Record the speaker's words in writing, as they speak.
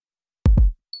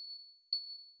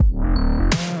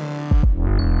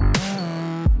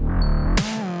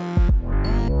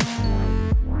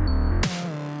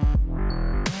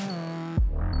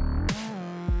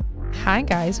Hi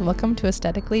guys, welcome to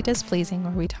Aesthetically Displeasing,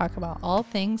 where we talk about all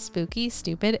things spooky,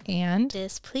 stupid, and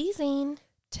displeasing.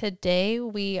 Today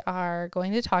we are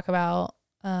going to talk about,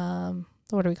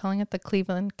 what are we calling it? The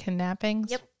Cleveland Kidnappings?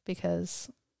 Yep.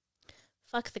 Because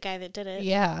fuck the guy that did it.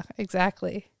 Yeah,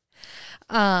 exactly.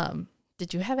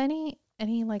 Did you have any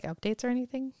like updates or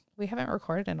anything? We haven't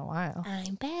recorded in a while.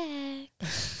 I'm back.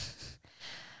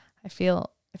 I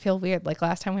feel weird. Like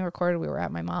last time we recorded, we were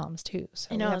at my mom's too. So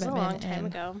I know, we it was a haven't long been time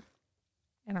ago.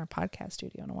 in our podcast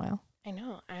studio in a while. I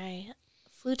know. I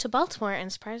flew to Baltimore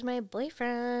and surprised my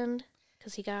boyfriend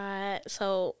because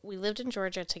so we lived in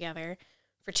Georgia together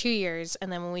for 2 years.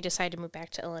 And then when we decided to move back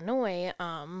to Illinois,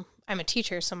 I'm a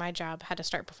teacher, so my job had to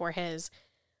start before his.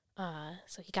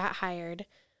 So he got hired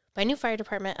by a new fire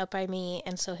department up by me.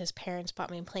 And so his parents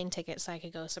bought me a plane ticket so I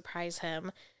could go surprise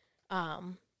him.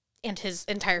 And his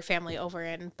entire family over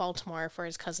in Baltimore for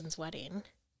his cousin's wedding.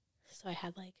 So I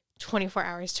had like 24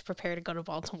 hours to prepare to go to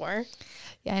Baltimore.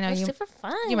 Yeah, I know. It was super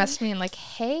fun. You messaged me and like,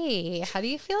 hey, how do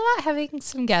you feel about having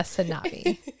some guests and not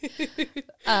me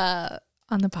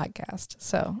on the podcast?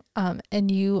 So,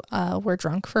 and you were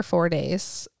drunk for 4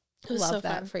 days. It was Love so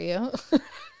that fun. for you.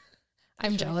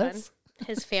 I'm jealous. Fun.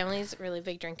 His family's really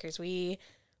big drinkers. When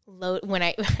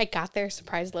I got there,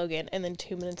 surprised Logan, and then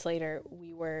 2 minutes later,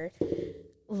 we were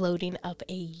loading up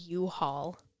a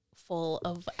U-Haul full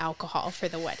of alcohol for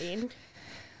the wedding.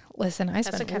 Listen, I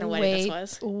spent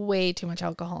way too much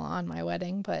alcohol on my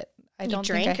wedding, but I don't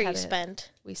think I had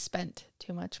spent. We spent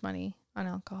too much money on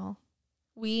alcohol.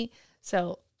 We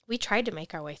tried to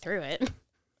make our way through it.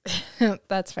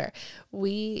 That's fair.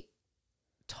 We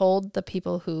told the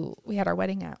people who we had our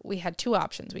wedding at, we had two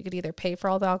options. We could either pay for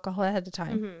all the alcohol ahead of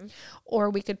time, or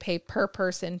we could pay per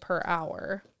person per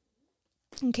hour.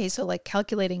 Okay, so like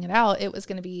calculating it out, it was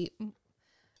going to be,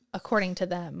 according to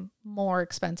them, more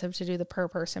expensive to do the per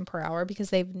person per hour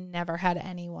because they've never had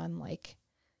anyone like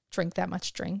drink that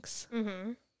much drinks.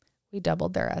 Mm-hmm. We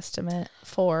doubled their estimate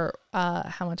for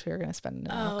how much we were going to spend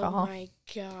in alcohol. Oh my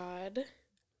God.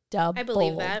 Doubled. I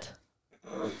believe that.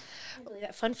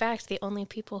 Fun fact, the only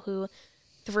people who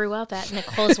threw up at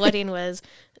Nicole's wedding was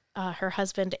her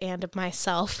husband and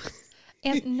myself.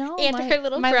 And her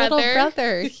little my brother. little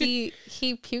brother, he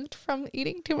puked from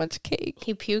eating too much cake.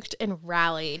 He puked and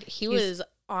rallied. He was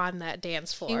on that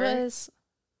dance floor. He was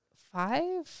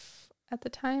 5 at the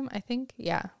time, I think.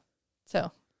 Yeah.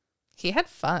 So he had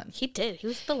fun. He did. He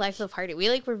was the life of the party.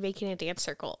 We were making a dance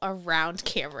circle around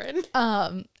Cameron.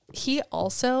 He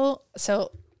also,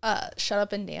 Shut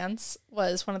Up and Dance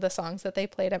was one of the songs that they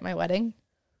played at my wedding.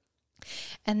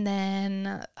 And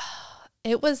then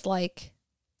it was like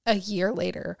a year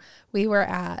later, we were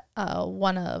at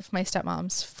one of my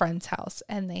stepmom's friend's house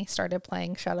and they started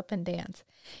playing Shut Up and Dance.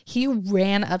 He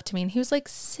ran up to me and he was like,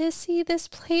 "Sissy, this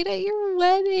played at your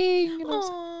wedding." And I was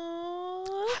like,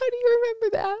 "How do you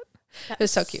remember that?" It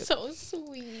was so cute. So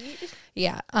sweet.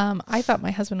 Yeah. I thought my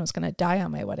husband was going to die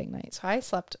on my wedding night. So I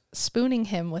slept spooning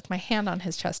him with my hand on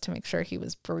his chest to make sure he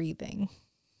was breathing.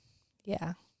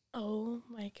 Yeah. Oh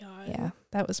my God. Yeah.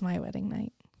 That was my wedding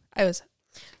night. I was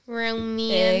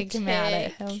romantic. big mad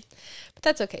at him. But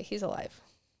that's okay. He's alive.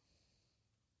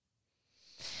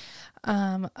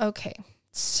 Okay.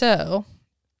 So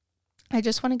I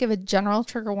just want to give a general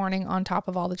trigger warning on top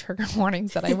of all the trigger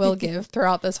warnings that I will give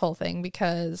throughout this whole thing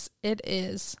because it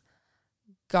is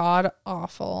god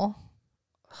awful.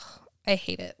 I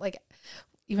hate it. Like,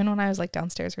 even when I was like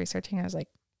downstairs researching, I was like,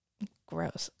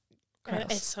 gross.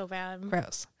 It's so bad.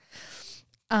 Gross.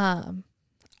 A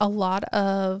lot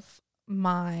of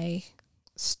my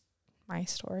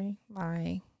story,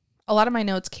 a lot of my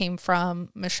notes came from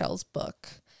Michelle's book.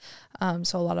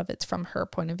 So a lot of it's from her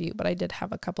point of view, but I did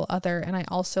have a couple other, and I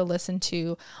also listened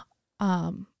to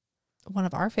one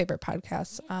of our favorite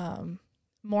podcasts,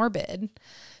 Morbid,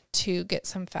 to get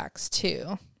some facts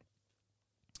too.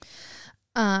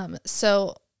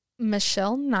 So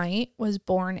Michelle Knight was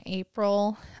born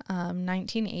April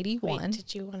 1981. Wait,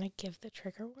 did you want to give the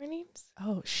trigger warnings?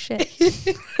 Oh shit.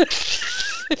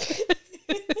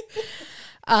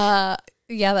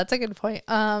 Yeah, that's a good point.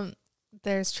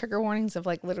 There's trigger warnings of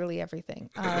like literally everything.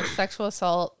 Sexual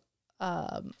assault,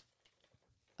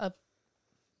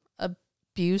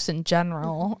 abuse in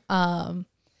general,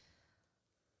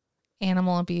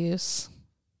 animal abuse.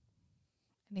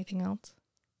 Anything else?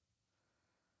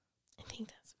 I think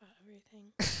that's about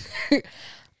everything.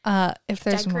 If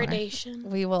there's degradation,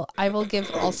 more, I will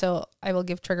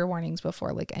give trigger warnings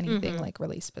before like anything like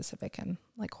really specific and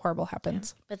like horrible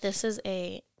happens. Yeah. But this is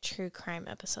a true crime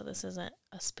episode. This isn't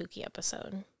a spooky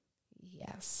episode.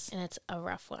 Yes. And it's a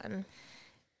rough one.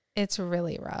 It's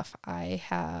really rough. I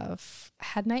have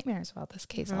had nightmares about this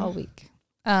case all week.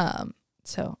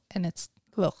 So, and it's,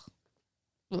 ugh,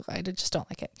 I just don't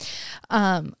like it.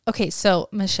 Okay, so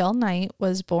Michelle Knight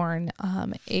was born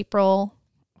April.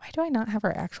 Why do I not have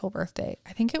her actual birthday?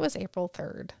 I think it was April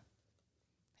 3rd.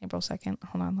 April 2nd.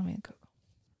 Hold on, let me go.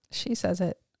 She says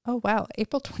it. Oh, wow.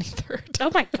 April 23rd.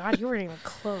 Oh, my God. You weren't even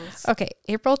close. Okay.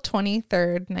 April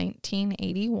 23rd,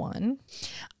 1981.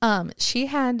 She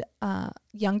had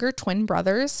younger twin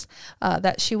brothers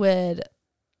that she would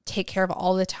take care of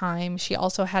all the time. She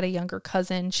also had a younger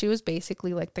cousin. She was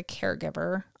basically like the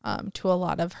caregiver to a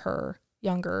lot of her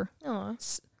younger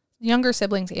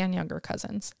siblings and younger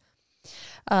cousins.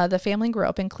 The family grew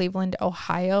up in Cleveland,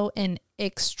 Ohio in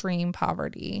extreme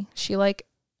poverty. She like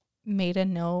made a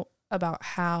note about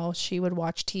how she would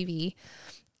watch TV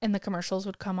and the commercials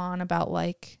would come on about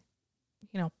like,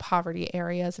 you know, poverty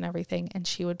areas and everything. And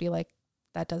she would be like,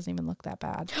 that doesn't even look that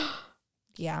bad.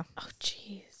 Yeah. Oh,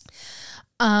 jeez.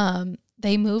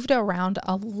 They moved around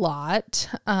a lot.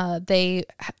 They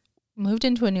moved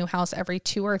into a new house every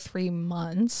 2 or 3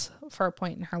 months for a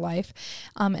point in her life.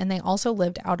 And they also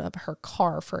lived out of her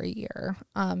car for a year.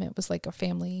 It was like a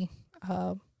family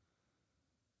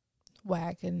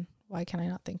wagon. Why can I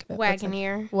not think of it?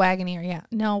 Wagoneer. Wagoneer, yeah.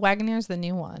 No, Wagoneer's the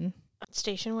new one.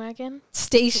 Station wagon?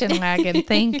 Station wagon.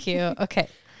 Thank you. Okay.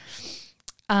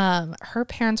 Her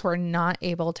parents were not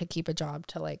able to keep a job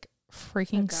to like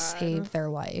freaking save their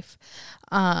life.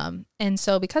 And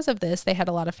so because of this, they had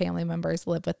a lot of family members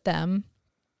live with them.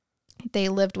 They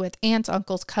lived with aunts,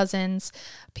 uncles, cousins.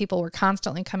 People were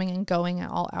constantly coming and going at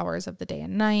all hours of the day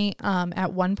and night.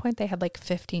 At one point, they had like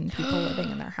 15 people living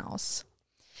in their house.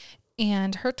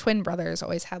 And her twin brothers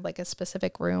always had like a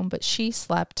specific room, but she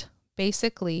slept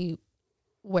basically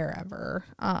wherever.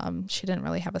 She didn't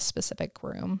really have a specific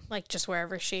room. Like just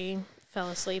wherever she fell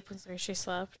asleep was where she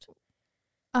slept?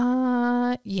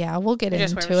 Yeah, we'll get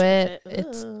into it.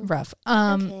 It's rough.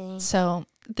 Okay. So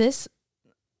this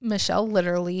Michelle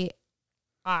literally,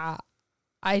 I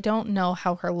don't know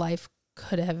how her life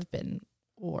could have been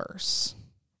worse.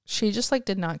 She just like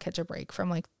did not catch a break from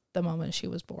like the moment she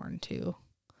was born to,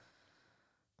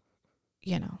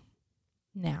 you know,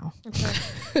 now.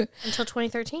 Until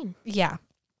 2013. Yeah.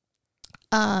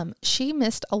 She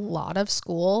missed a lot of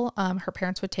school. Her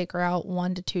parents would take her out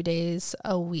 1 to 2 days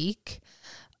a week.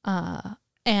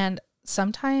 And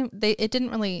sometimes she didn't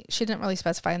really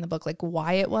specify in the book like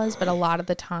why it was, but a lot of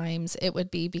the times it would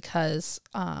be because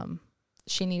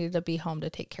she needed to be home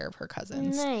to take care of her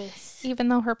cousins. Nice. Even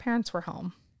though her parents were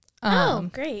home.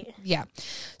 Great. Yeah.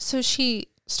 So she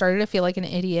started to feel like an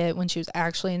idiot when she was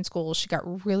actually in school. She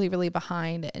got really, really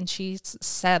behind, and she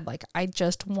said like, I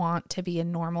just want to be a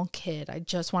normal kid. I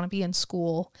just want to be in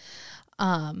school.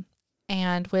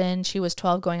 And when she was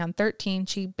 12 going on 13,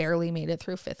 she barely made it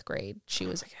through 5th grade. She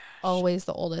was always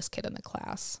the oldest kid in the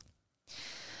class.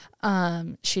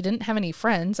 She didn't have any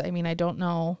friends. I mean, I don't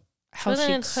know how she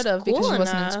could have because she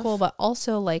wasn't in school, but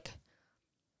also like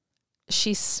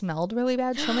she smelled really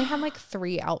bad. She only had like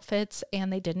 3 outfits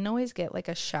and they didn't always get like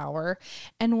a shower.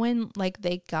 And when like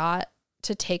they got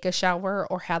to take a shower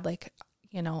or had like,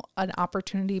 you know, an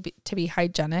opportunity to be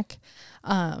hygienic,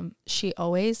 she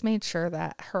always made sure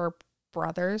that her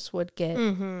brothers would get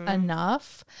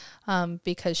enough,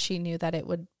 because she knew that it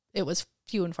was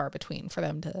few and far between for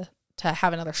them to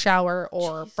have another shower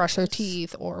or brush their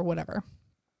teeth or whatever.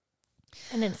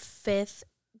 And in 5th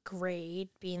grade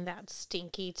being that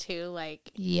stinky too,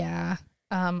 like yeah.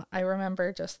 I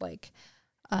remember just like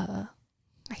I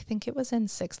think it was in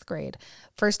 6th grade,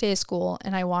 first day of school,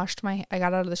 and I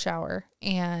got out of the shower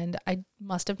and I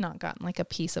must have not gotten like a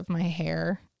piece of my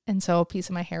hair. And so a piece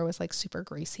of my hair was like super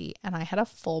greasy and I had a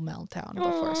full meltdown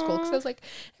before school because I was like,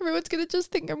 everyone's going to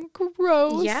just think I'm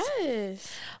gross.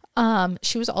 Yes.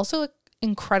 She was also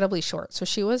incredibly short. So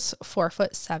she was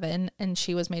 4'7" and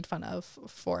she was made fun of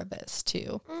for this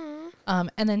too. And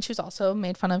then she was also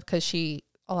made fun of because a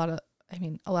lot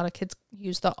of kids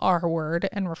use the R word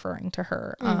and referring to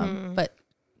her. But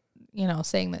you know,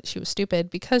 saying that she was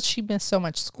stupid because she missed so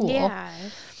much school. Yeah.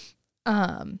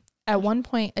 At one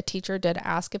point, a teacher did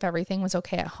ask if everything was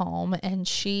okay at home, and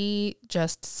she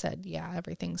just said, yeah,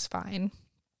 everything's fine.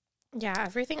 Yeah,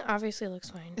 everything obviously looks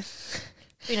fine.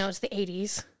 You know, it's the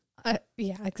 80s.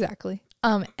 Yeah, exactly.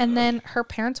 And then her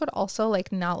parents would also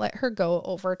like not let her go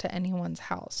over to anyone's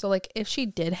house. So like if she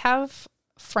did have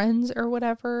friends or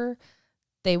whatever,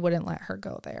 they wouldn't let her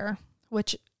go there,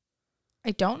 which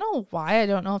I don't know why. I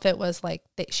don't know if it was like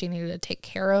that she needed to take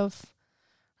care of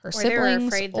her siblings, they were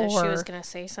afraid that she was going to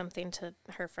say something to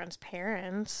her friend's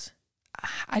parents.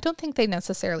 I don't think they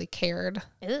necessarily cared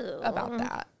Ew. about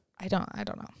that. I don't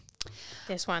know.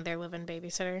 They just wanted their live-in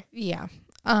babysitter. Yeah.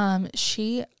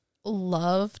 She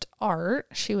loved art.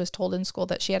 She was told in school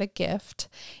that she had a gift,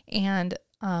 and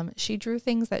she drew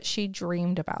things that she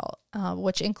dreamed about,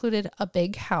 which included a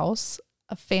big house,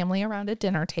 a family around a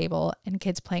dinner table, and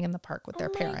kids playing in the park with their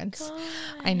parents. God.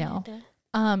 I know.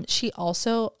 She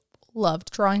also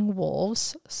loved drawing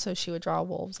wolves, so she would draw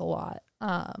wolves a lot.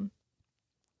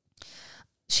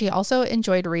 She also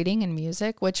enjoyed reading and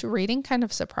music, which reading kind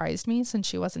of surprised me since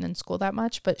she wasn't in school that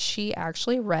much, but she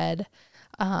actually read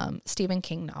Stephen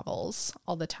King novels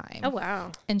all the time. Oh,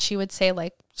 wow. And she would say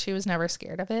like she was never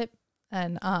scared of it.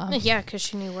 And yeah, because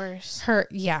she knew worse. Her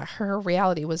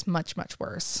reality was much, much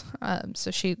worse.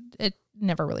 So it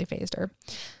never really fazed her.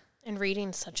 And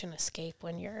reading's such an escape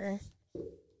when your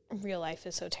real life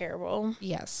is so terrible.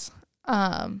 Yes.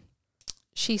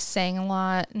 She sang a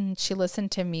lot and she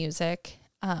listened to music.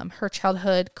 Her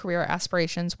childhood career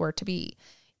aspirations were to be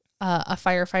a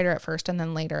firefighter at first, and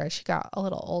then later, as she got a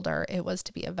little older, it was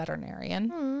to be a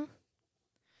veterinarian.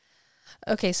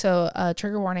 Okay, so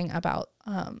trigger warning about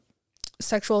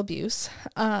sexual abuse.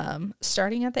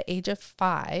 Starting at the age of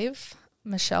 5,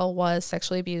 Michelle was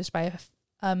sexually abused by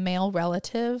a male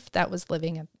relative that was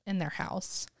living in their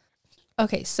house.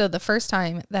 Okay, so the first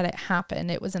time that it happened,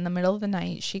 it was in the middle of the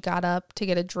night. She got up to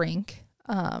get a drink.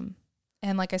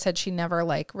 And like I said, she never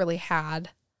like really had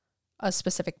a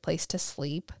specific place to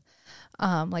sleep.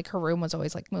 Like her room was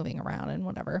always like moving around and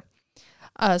whatever.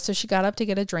 So she got up to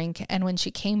get a drink. And when she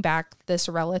came back, this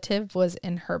relative was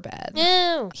in her bed.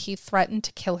 Ew. He threatened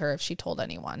to kill her if she told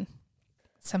anyone.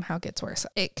 Somehow gets worse.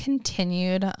 It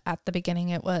continued. At the beginning,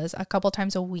 it was a couple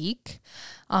times a week.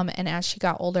 And as she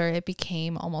got older, it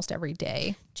became almost every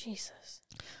day. Jesus.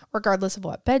 Regardless of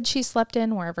what bed she slept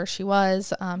in, wherever she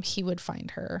was, he would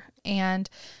find her. And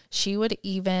she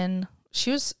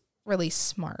was really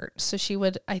smart. So she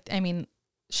would, I mean,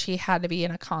 she had to be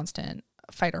in a constant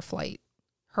fight or flight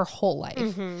her whole life.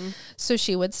 Mm-hmm. So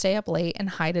she would stay up late and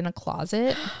hide in a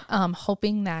closet,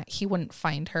 hoping that he wouldn't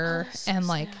find her and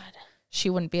like she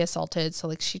wouldn't be assaulted. So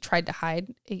like she tried to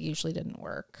hide. It usually didn't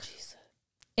work. Jesus.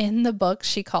 In the book,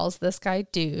 she calls this guy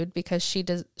dude because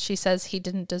she says he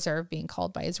didn't deserve being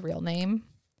called by his real name.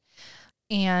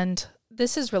 And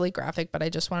this is really graphic, but I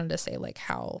just wanted to say like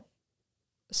how,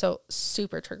 so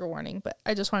super trigger warning, but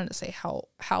I just wanted to say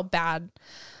how bad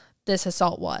this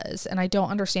assault was. And I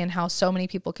don't understand how so many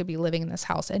people could be living in this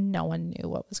house and no one knew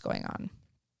what was going on.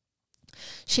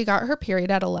 She got her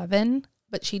period at 11,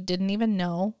 but she didn't even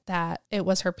know that it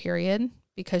was her period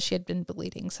because she had been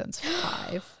bleeding since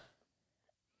 5.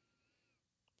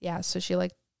 Yeah, so she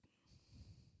like,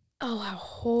 oh, how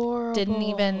horrible. Didn't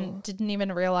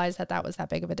even realize that was that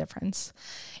big of a difference.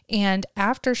 And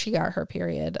after she got her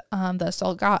period, the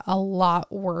assault got a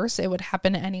lot worse. It would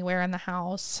happen anywhere in the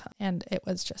house, and it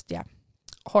was just, yeah,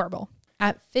 horrible.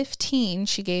 At 15,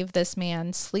 she gave this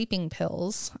man sleeping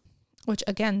pills, which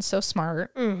again, so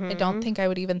smart. Mm-hmm. I don't think I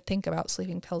would even think about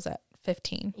sleeping pills at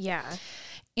 15. Yeah.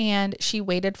 And she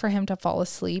waited for him to fall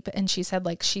asleep, and she said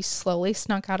like she slowly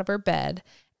snuck out of her bed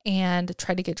and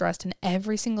tried to get dressed, and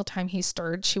every single time he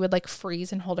stirred, she would like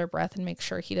freeze and hold her breath and make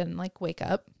sure he didn't like wake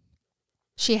up.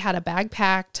 She had a bag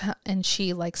packed and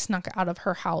she like snuck out of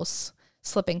her house,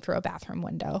 slipping through a bathroom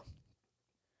window.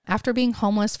 After being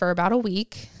homeless for about a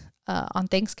week, on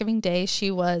Thanksgiving Day,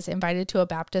 she was invited to a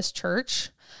Baptist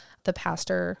church. The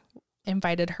pastor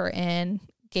invited her in,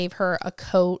 gave her a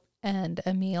coat and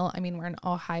a meal. I mean, we're in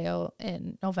Ohio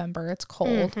in November. It's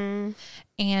cold. Mm-hmm.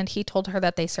 And he told her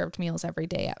that they served meals every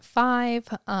day at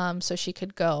 5, so she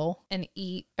could go and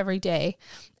eat every day.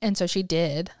 And so she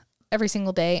did every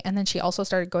single day. And then she also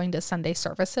started going to Sunday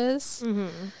services.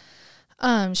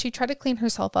 Mm-hmm. She tried to clean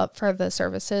herself up for the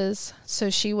services.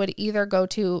 So she would either go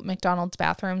to McDonald's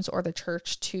bathrooms or the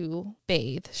church to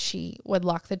bathe. She would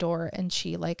lock the door, and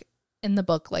she like in the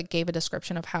book, like gave a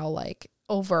description of how like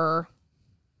over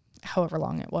however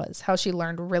long it was, how she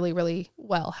learned really, really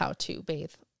well how to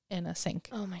bathe in a sink.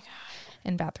 Oh my God.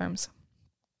 In bathrooms.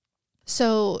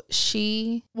 So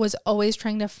she was always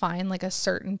trying to find like a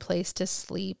certain place to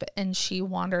sleep, and she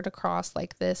wandered across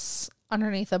like this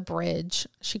underneath a bridge.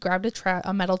 She grabbed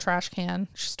a metal trash can.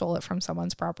 She stole it from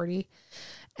someone's property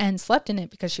and slept in it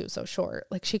because she was so short.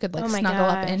 Like she could like snuggle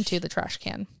up into the trash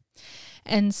can.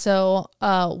 And so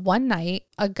one night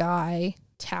a guy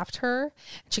tapped her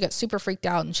and she got super freaked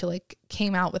out, and she like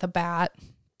came out with a bat,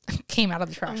 came out of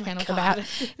the trash can with a bat.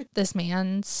 This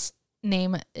man's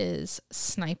name is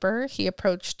Sniper. He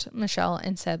approached Michelle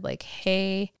and said like,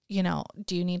 hey,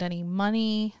 do you need any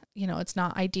money? It's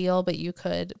not ideal, but you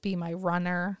could be my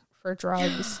runner for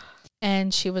drugs.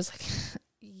 And she was like,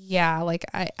 Yeah, like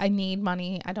I need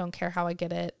money. I don't care how I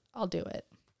get it. I'll do it.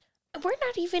 We're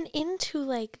not even into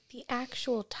like the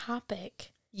actual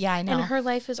topic. Yeah, I know. And her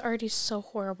life is already so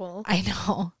horrible. I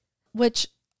know. Which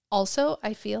also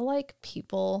I feel like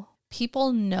people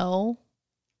know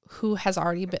who have I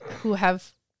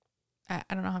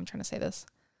don't know how I'm trying to say this.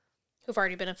 Who've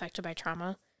already been affected by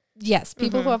trauma. Yes,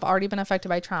 people who have already been affected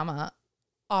by trauma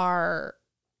are,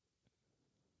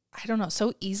 I don't know,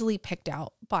 so easily picked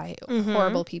out by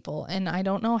horrible people. And I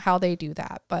don't know how they do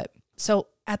that. But so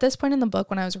at this point in the book,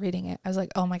 when I was reading it, I was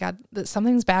like, oh my God,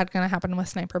 something's bad going to happen with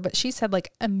Sniper. But she said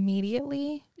like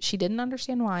immediately, she didn't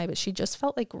understand why, but she just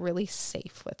felt like really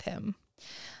safe with him.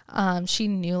 She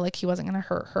knew like he wasn't going to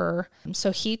hurt her.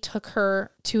 So he took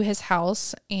her to his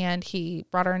house and he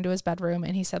brought her into his bedroom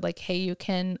and he said like, hey, you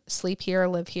can sleep here,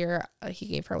 live here. He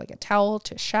gave her like a towel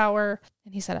to shower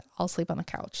and he said, I'll sleep on the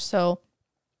couch. So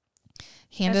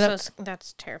he ended up.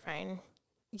 That's terrifying.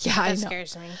 Yeah, that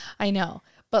scares me. I know.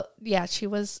 But yeah, she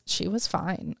was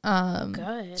fine.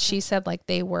 Good. She said like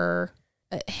they were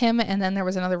him. And then there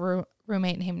was another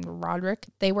roommate named Roderick.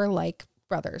 They were like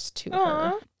brothers to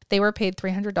her. They were paid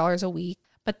 $300 a week,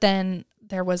 but then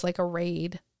there was like a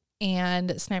raid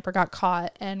and Sniper got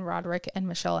caught and Roderick and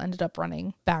Michelle ended up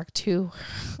running back to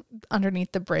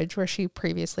underneath the bridge where she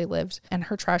previously lived. And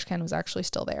her trash can was actually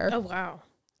still there. Oh, wow.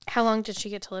 How long did she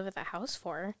get to live at the house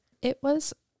for?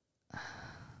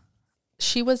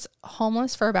 She was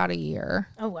homeless for about a year.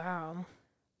 Oh, wow.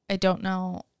 I don't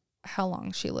know how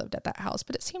long she lived at that house,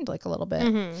 but it seemed like a little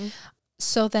bit.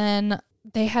 So then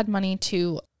they had money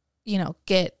to,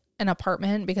 get an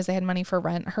apartment because they had money for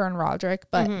rent, her and Roderick,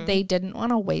 but they didn't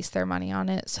want to waste their money on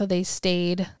it. So they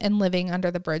stayed and living under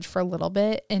the bridge for a little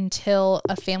bit until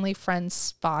a family friend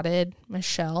spotted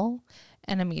Michelle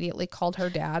and immediately called her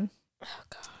dad. Oh,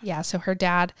 God. Yeah. So her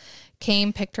dad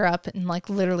came, picked her up and like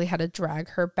literally had to drag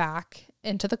her back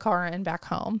into the car and back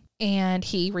home. And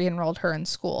he re-enrolled her in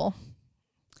school.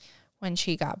 When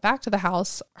she got back to the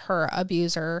house, her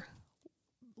abuser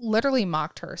literally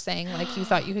mocked her, saying like, you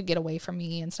thought you could get away from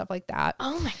me and stuff like that.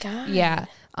 Oh my God. Yeah.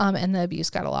 And the abuse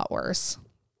got a lot worse.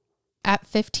 At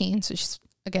 15, so she's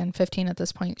again 15 at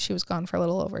this point, she was gone for a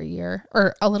little over a year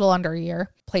or a little under a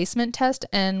year, placement test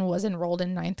and was enrolled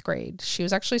in 9th grade. She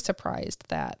was actually surprised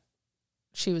that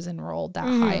she was enrolled that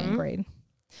high in grade.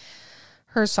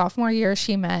 Her sophomore year,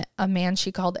 she met a man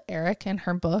she called Eric in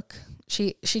her book.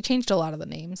 She changed a lot of the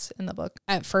names in the book.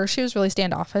 At first, she was really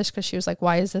standoffish because she was like,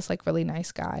 why is this like really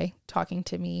nice guy talking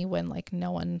to me when like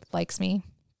no one likes me?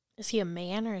 Is he a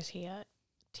man or is he a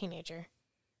teenager?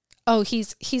 Oh,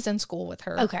 he's in school with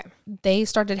her. Okay. They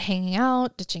started hanging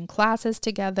out, ditching classes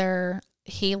together.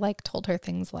 He like told her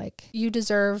things like, you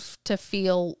deserve to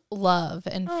feel love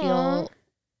and feel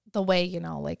the way,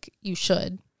 like you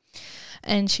should.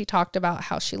 And she talked about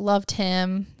how she loved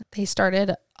him. They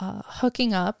started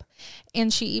hooking up.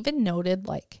 And she even noted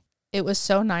like it was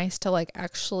so nice to like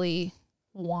actually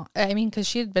because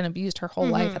she had been abused her whole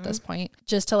life at this point,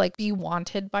 just to like be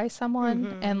wanted by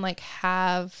someone and like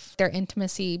have their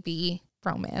intimacy be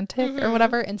romantic or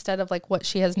whatever instead of like what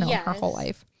she has known her whole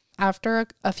life. After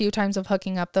a few times of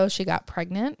hooking up though, she got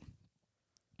pregnant.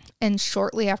 And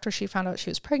shortly after she found out she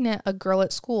was pregnant, a girl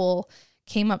at school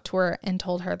came up to her and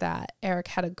told her that Eric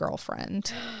had a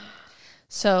girlfriend.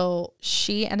 So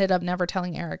she ended up never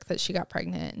telling Eric that she got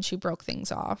pregnant and she broke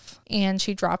things off. And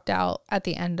she dropped out at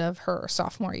the end of her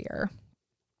sophomore year.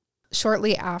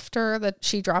 Shortly after that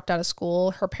she dropped out of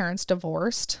school, her parents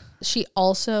divorced. She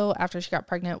also, after she got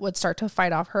pregnant, would start to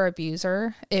fight off her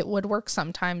abuser. It would work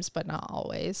sometimes, but not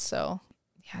always. So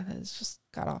yeah, that just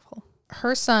got awful.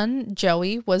 Her son,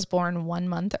 Joey, was born 1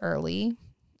 month early.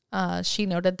 She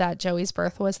noted that Joey's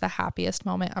birth was the happiest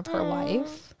moment of her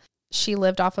life. She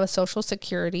lived off of Social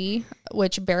Security,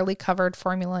 which barely covered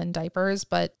formula and diapers,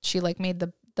 but she like made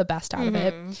the best out of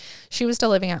it. She was still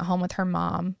living at home with her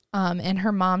mom. And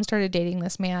her mom started dating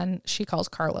this man she calls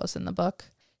Carlos in the book.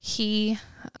 He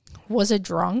was a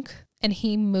drunk and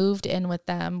he moved in with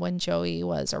them when Joey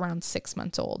was around 6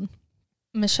 months old.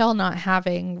 Michelle not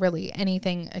having really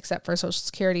anything except for Social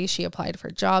Security, she applied for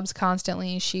jobs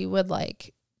constantly. She would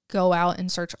like go out and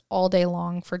search all day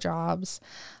long for jobs,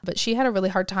 but she had a really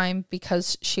hard time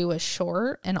because she was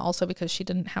short and also because she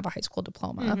didn't have a high school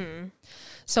diploma.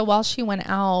 So while she went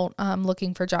out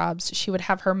looking for jobs, she would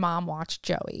have her mom watch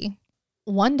Joey.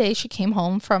 One day she came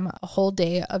home from a whole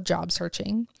day of job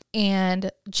searching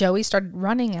and Joey started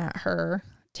running at her,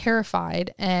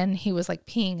 terrified, and he was like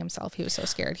peeing himself. He was so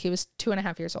scared. He was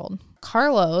 2.5 years old.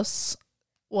 Carlos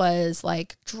was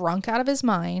like drunk out of his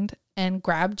mind and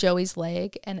grabbed Joey's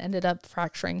leg and ended up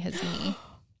fracturing his knee.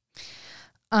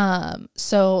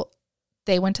 So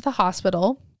they went to the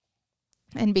hospital,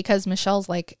 and because Michelle's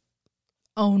like,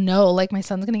 oh no, like my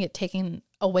son's going to get taken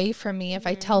away from me if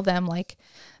I tell them like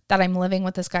that I'm living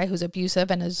with this guy who's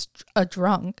abusive and is a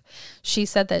drunk. She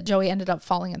said that Joey ended up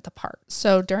falling at the park.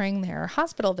 So during their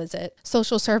hospital visit,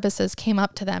 social services came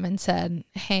up to them and said,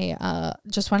 hey,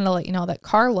 just wanted to let you know that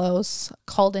Carlos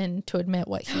called in to admit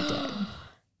what he did.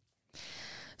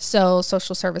 So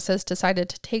social services decided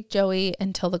to take Joey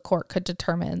until the court could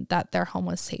determine that their home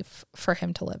was safe for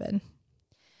him to live in.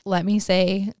 Let me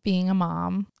say, being a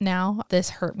mom now, this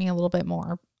hurt me a little bit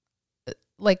more.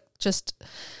 Like, just,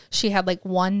 she had like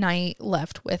one night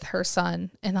left with her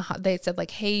son, and they said like,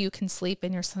 hey, you can sleep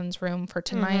in your son's room for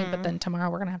tonight, but then tomorrow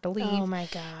we're gonna have to leave. Oh my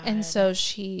God. And so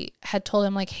she had told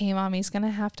him like, hey, mommy's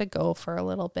gonna have to go for a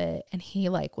little bit, and he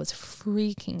like was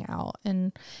freaking out,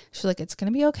 and she's like, it's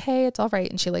gonna be okay, it's all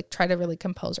right. And she like tried to really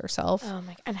compose herself. Oh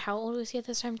my, and how old was he at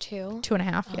this time? 2.5.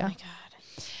 Yeah. Oh my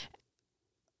God.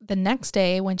 The next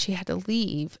day when she had to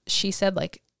leave, she said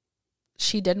like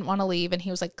she didn't want to leave, and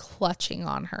he was like clutching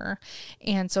on her,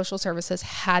 and social services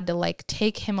had to like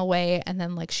take him away, and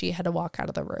then like she had to walk out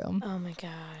of the room. Oh my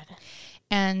God.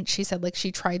 And she said like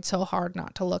she tried so hard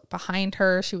not to look behind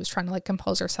her. She was trying to like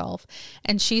compose herself.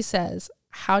 And she says,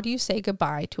 how do you say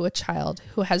goodbye to a child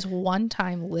who has one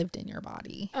time lived in your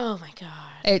body? Oh my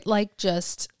God. It like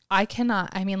just, I cannot,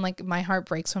 I mean, like my heart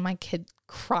breaks when my kid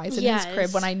cries in his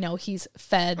crib when I know he's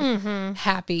fed,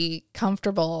 happy,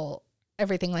 comfortable,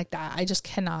 everything like that. I just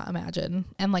cannot imagine,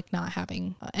 and like not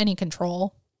having any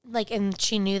control. Like, and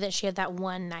she knew that she had that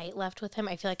one night left with him.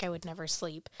 I feel like I would never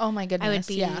sleep. Oh my goodness. I would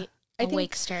be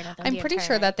awake staring at them. I'm pretty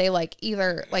sure that they like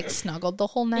either like snuggled the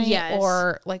whole night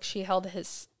or like she held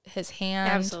his hand.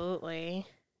 Absolutely.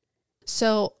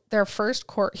 So their first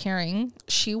court hearing,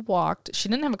 she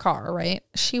didn't have a car, right?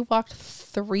 She walked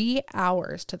 3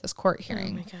 hours to this court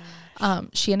hearing. Oh my gosh.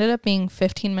 She ended up being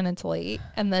 15 minutes late,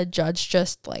 and the judge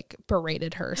just like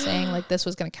berated her, saying like this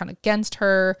was going to count against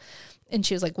her. And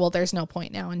she was like, well, there's no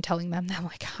point now in telling them that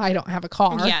like I don't have a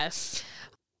car. Yes.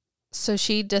 So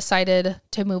she decided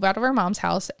to move out of her mom's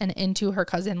house and into her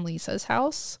cousin Lisa's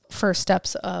house for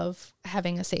steps of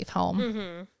having a safe home.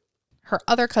 Mm-hmm. Her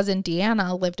other cousin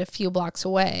Deanna lived a few blocks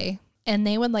away, and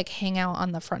they would like hang out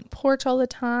on the front porch all the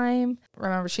time.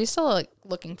 Remember, she's still like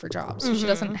looking for jobs. So she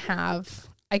doesn't have,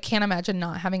 I can't imagine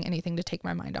not having anything to take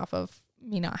my mind off of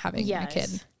me not having a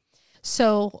kid.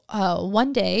 So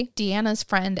one day, Deanna's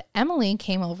friend Emily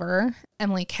came over,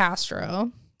 Emily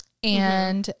Castro,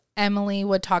 and Emily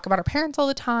would talk about her parents all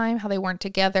the time, how they weren't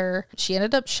together. She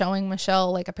ended up showing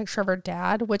Michelle like a picture of her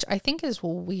dad, which I think is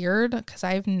weird because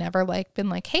I've never like been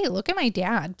like, hey, look at my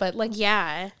dad. But like,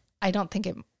 yeah, I don't think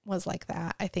it was like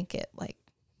that. I think it like,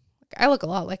 I look a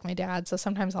lot like my dad. So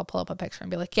sometimes I'll pull up a picture and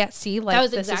be like, yeah, see,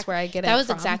 like this is where I get it. That was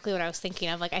from. exactly what I was thinking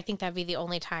of. Like, I think that'd be the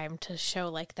only time to show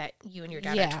like that you and your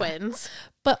dad are twins.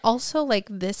 But also like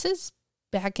this is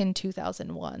back in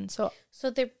 2001. So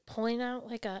they're pulling out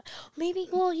like maybe,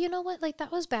 well, you know what? Like that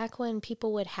was back when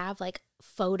people would have like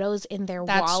photos in their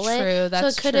wallet. True. That's so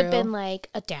it could have been like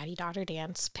a daddy-daughter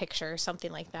dance picture or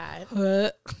something like that.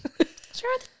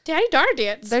 Sure, daddy-daughter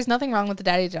dance. There's nothing wrong with the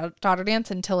daddy-daughter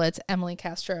dance until it's Emily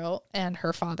Castro and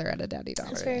her father at a daddy-daughter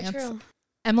dance. That's very true.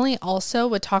 Emily also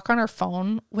would talk on her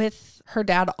phone with her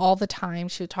dad all the time.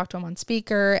 She would talk to him on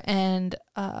speaker, and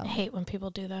I hate when people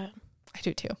do that. I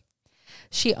do too.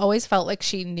 She always felt like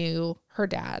she knew her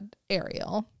dad,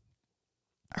 Ariel.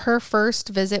 Her first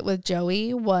visit with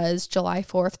Joey was July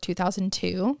 4th,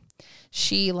 2002.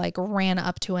 She like ran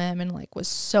up to him and like was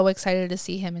so excited to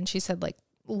see him. And she said like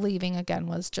leaving again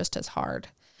was just as hard.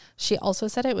 She also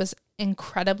said it was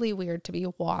incredibly weird to be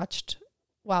watched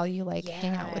while you like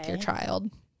hang out with your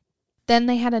child. Then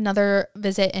they had another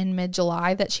visit in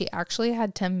mid-July that she actually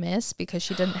had to miss because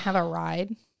she didn't have a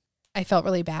ride. I felt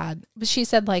really bad. But she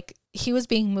said like he was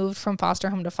being moved from foster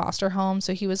home to foster home.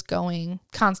 So he was going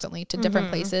constantly to different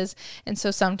places. And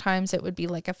so sometimes it would be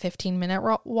like a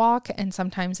 15-minute walk, and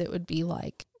sometimes it would be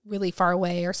like really far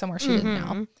away or somewhere she didn't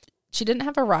know. She didn't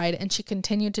have a ride, and she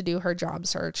continued to do her job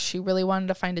search. She really wanted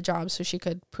to find a job so she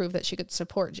could prove that she could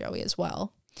support Joey as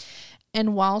well.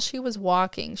 And while she was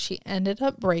walking, she ended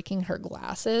up breaking her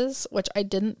glasses, which I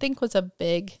didn't think was a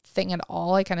big thing at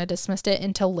all. I kind of dismissed it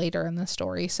until later in the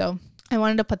story. So I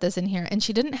wanted to put this in here. And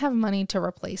she didn't have money to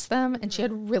replace them, and she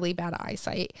had really bad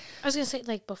eyesight. I was going to say,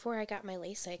 like, before I got my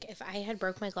LASIK, if I had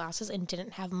broke my glasses and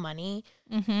didn't have money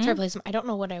to replace them, I don't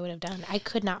know what I would have done. I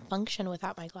could not function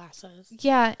without my glasses.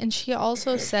 Yeah, and she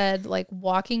also said, like,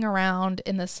 walking around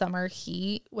in the summer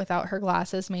heat without her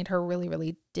glasses made her really,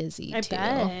 really dizzy, too. I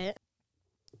bet.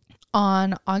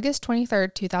 On August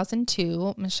 23rd,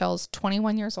 2002, Michelle's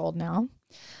 21 years old now.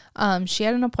 She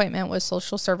had an appointment with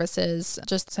social services,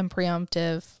 just some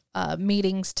preemptive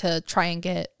meetings to try and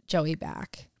get Joey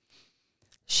back.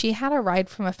 She had a ride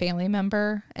from a family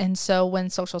member. And so when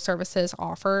social services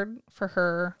offered for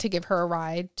her to give her a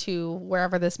ride to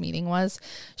wherever this meeting was,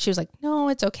 she was like, no,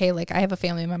 it's okay. Like, I have a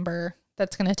family member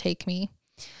that's going to take me.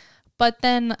 But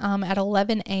then at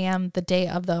 11 a.m., the day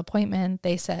of the appointment,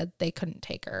 they said they couldn't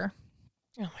take her.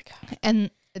 Oh, my God.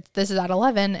 And this is at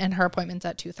 11 and her appointment's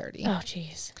at 2:30. Oh,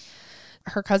 jeez.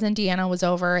 Her cousin Deanna was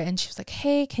over and she was like,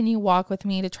 hey, can you walk with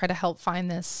me to try to help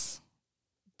find this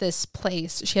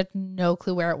place? She had no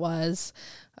clue where it was.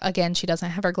 Again, she doesn't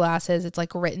have her glasses. It's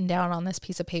like written down on this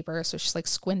piece of paper. So she's like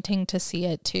squinting to see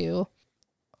it too.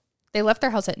 They left their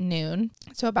house at noon.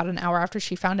 So about an hour after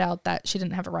she found out that she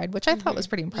didn't have a ride, which I thought was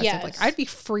pretty impressive. Yes. Like, I'd be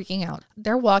freaking out.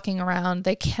 They're walking around.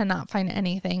 They cannot find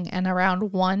anything. And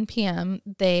around 1 p.m.,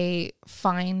 they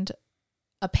find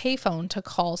a payphone to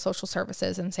call social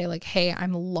services and say like, hey,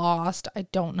 I'm lost. I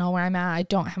don't know where I'm at. I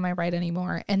don't have my ride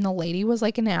anymore. And the lady was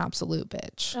like an absolute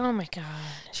bitch. Oh my God.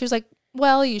 She was like,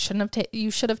 well, you should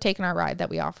have taken our ride that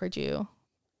we offered you.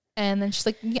 And then she's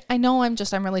like, yeah, I know, I'm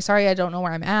really sorry. I don't know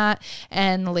where I'm at.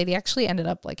 And the lady actually ended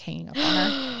up like hanging up on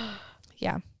her.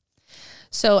 Yeah.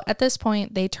 So at this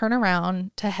point they turn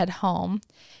around to head home.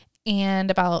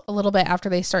 And about a little bit after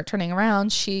they start turning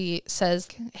around, she says,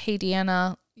 hey,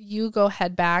 Deanna, you go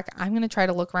head back. I'm going to try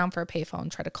to look around for a payphone,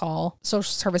 try to call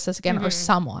social services again or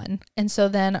someone. And so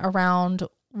then around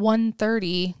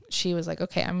 1:30, she was like,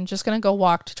 okay, I'm just going to go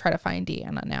walk to try to find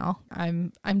Deanna now.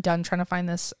 I'm done trying to find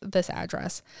this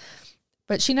address.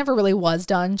 But she never really was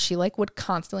done. She like would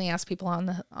constantly ask people on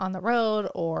the road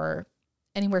or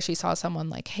anywhere she saw someone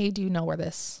like, hey, do you know where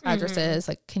this address is?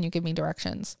 Like, can you give me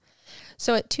directions?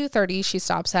 So at 2:30, she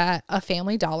stops at a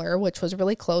Family Dollar, which was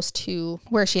really close to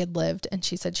where she had lived. And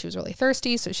she said she was really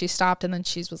thirsty. So she stopped and then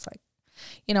she was like,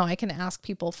 you know, I can ask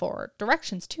people for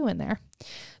directions too in there.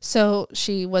 So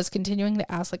she was continuing to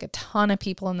ask like a ton of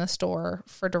people in the store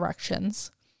for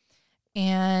directions.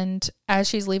 And as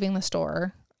she's leaving the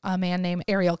store, a man named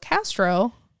Ariel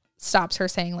Castro stops her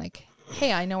saying like,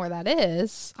 hey, I know where that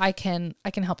is. I can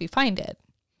help you find it.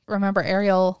 Remember,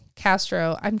 Ariel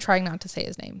Castro, I'm trying not to say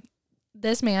his name.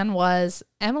 This man was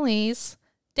Emily's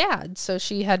dad. So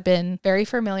she had been very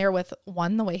familiar with,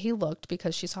 one, the way he looked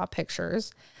because she saw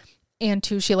pictures. And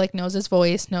two, she like knows his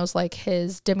voice, knows like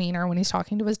his demeanor when he's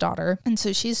talking to his daughter. And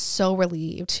so she's so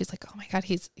relieved. She's like, oh my God,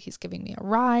 he's giving me a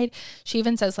ride. She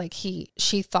even says like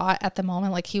she thought at the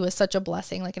moment like he was such a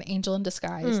blessing, like an angel in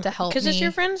disguise to help me. Because it's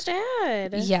your friend's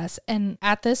dad. Yes. And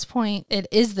at this point, it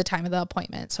is the time of the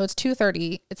appointment. So it's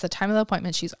 2:30. It's the time of the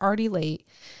appointment. She's already late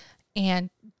and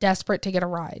desperate to get a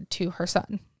ride to her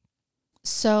son.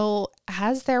 So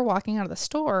as they're walking out of the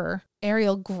store,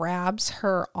 Ariel grabs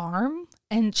her arm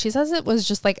and she says it was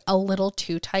just like a little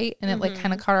too tight and it like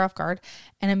kind of caught her off guard.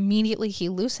 And immediately he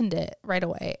loosened it right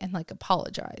away and like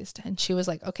apologized. And she was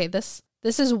like, okay, this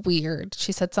is weird.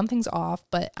 She said something's off,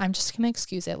 but I'm just going to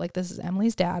excuse it. Like, this is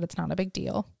Emily's dad. It's not a big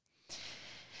deal.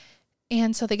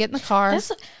 And so they get in the car.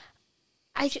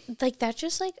 That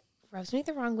just like rubs me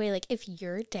the wrong way. Like, if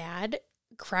your dad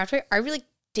grabbed her, I'd be like,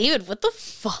 David, what the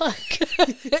fuck?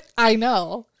 I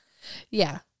know.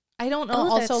 Yeah. I don't know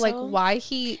also like why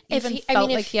he even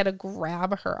felt like he had to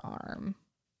grab her arm.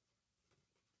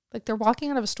 Like, they're walking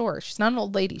out of a store. She's not an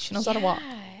old lady. She knows how to walk.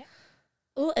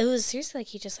 Oh, it was seriously like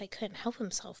he just like couldn't help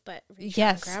himself but reach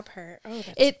out and grab her. Oh,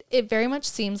 it very much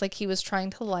seems like he was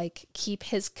trying to like keep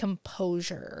his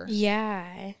composure.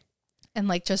 Yeah. And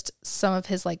like just some of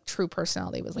his like true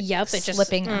personality was like slipping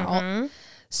slipping out.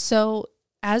 So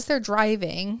as they're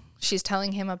driving, she's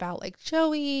telling him about like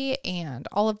Joey and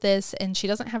all of this, and she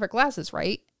doesn't have her glasses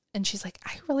right. And she's like,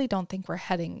 I really don't think we're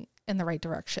heading in the right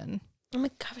direction. Oh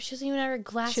my God, she doesn't even have her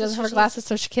glasses. She doesn't have her glasses,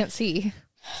 so she can't see.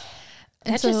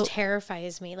 That just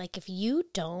terrifies me. Like, if you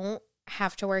don't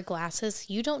have to wear glasses,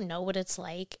 you don't know what it's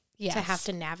like to have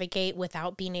to navigate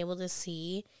without being able to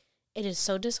see. It is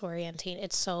so disorienting.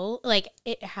 It's so, like,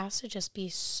 it has to just be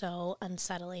so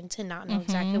unsettling to not know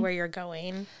exactly where you're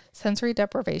going. Sensory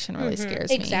deprivation really scares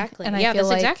me. Exactly. And yeah, I feel that's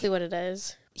like exactly what it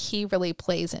is. He really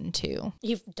plays into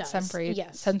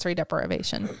sensory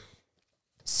deprivation.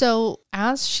 So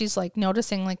as she's like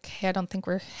noticing, like, hey, I don't think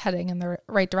we're heading in the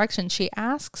right direction, she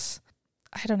asks,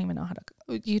 I don't even know how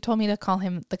to, you told me to call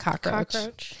him the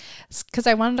cockroach. Because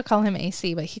I wanted to call him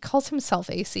AC, but he calls himself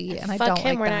AC, and I don't like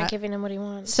that. We're not giving him what he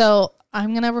wants. So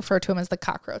I'm going to refer to him as the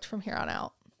cockroach from here on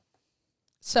out.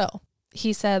 So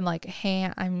he said, like,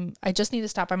 hey, I just need to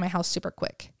stop by my house super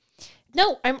quick.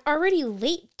 No, I'm already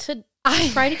late to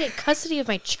try to get custody of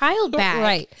my child back.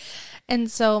 Right.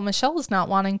 And so Michelle is not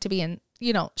wanting to be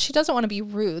she doesn't want to be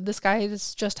rude. This guy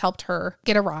has just helped her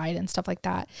get a ride and stuff like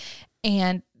that.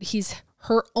 And he's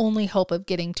her only hope of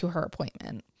getting to her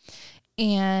appointment.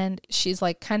 And she's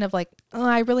like, kind of like, oh,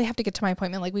 I really have to get to my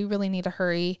appointment. Like, we really need to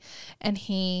hurry. And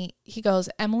he goes,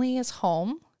 Emily is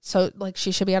home. So like,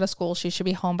 she should be out of school. She should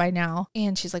be home by now.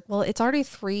 And she's like, well, it's already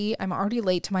 3. I'm already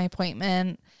late to my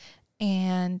appointment.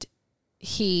 And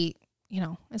he,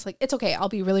 it's like, it's okay. I'll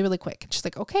be really, really quick. And she's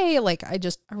like, okay. Like, I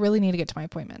really need to get to my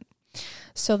appointment.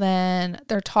 So then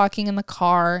they're talking in the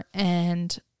car,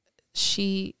 and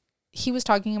he was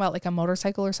talking about like a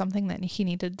motorcycle or something that he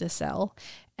needed to sell.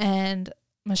 And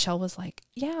Michelle was like,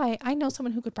 yeah, I know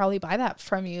someone who could probably buy that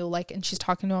from you. Like, and she's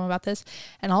talking to him about this.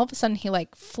 And all of a sudden he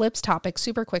like flips topic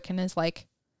super quick and is like,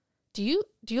 do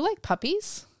you like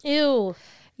puppies? Ew.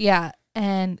 Yeah.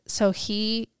 And so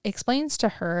he explains to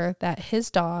her that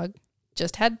his dog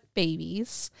just had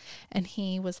babies, and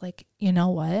he was like, you know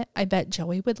what? I bet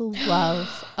Joey would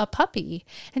love a puppy.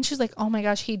 And she's like, oh my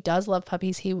gosh, he does love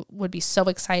puppies. He would be so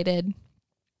excited.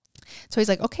 So he's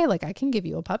like, okay, like I can give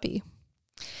you a puppy.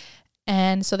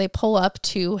 And so they pull up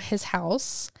to his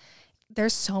house.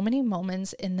 There's so many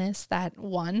moments in this that,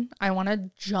 one, I want to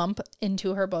jump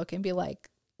into her book and be like,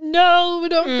 no,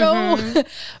 don't go.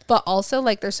 But also,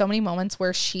 like, there's so many moments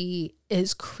where she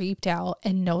is creeped out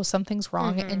and knows something's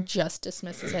wrong and just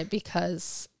dismisses it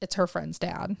because it's her friend's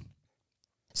dad.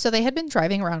 So they had been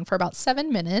driving around for about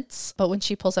 7 minutes, but when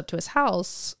she pulls up to his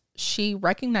house, she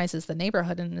recognizes the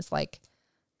neighborhood and is like,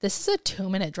 this is a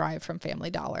 2-minute drive from Family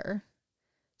Dollar.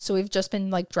 So we've just been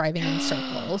like driving in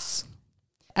circles.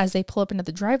 As they pull up into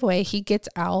the driveway, he gets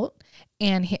out,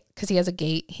 and because he has a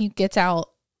gate, he gets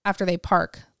out after they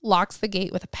park, locks the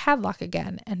gate with a padlock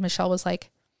again. And Michelle was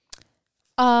like,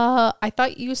 I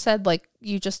thought you said like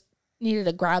you just needed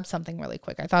to grab something really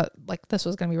quick. I thought like this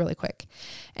was going to be really quick.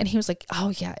 And he was like,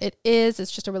 oh yeah, it is.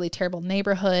 It's just a really terrible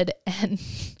neighborhood. And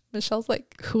Michelle's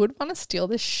like, who would want to steal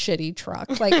this shitty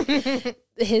truck? Like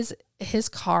his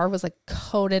car was like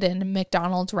coated in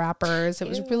McDonald's wrappers. It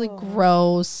was really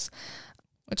gross,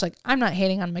 which like, I'm not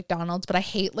hating on McDonald's, but I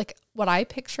hate like what I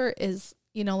picture is,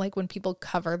 like when people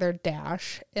cover their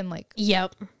dash in like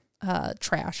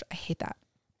trash. I hate that.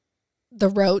 The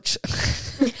roach,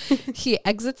 he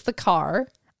exits the car,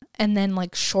 and then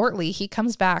like shortly he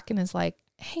comes back and is like,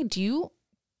 hey, do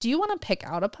you want to pick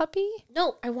out a puppy?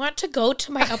 No, I want to go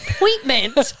to my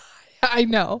appointment. I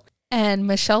know. And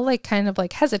Michelle like kind of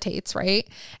like hesitates, right?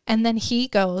 And then he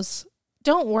goes,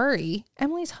 don't worry,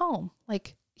 Emily's home.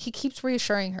 Like he keeps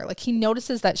reassuring her. Like he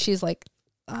notices that she's like,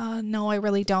 no, I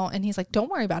really don't. And he's like, don't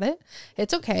worry about it.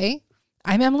 It's okay.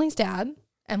 I'm Emily's dad.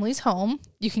 Emily's home.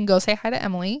 You can go say hi to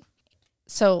Emily.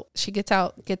 So she gets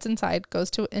out, gets inside, goes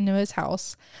into his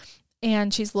house,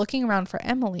 and she's looking around for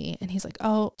Emily. And he's like,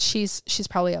 oh, she's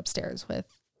probably upstairs with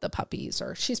the puppies,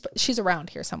 or she's around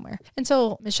here somewhere. And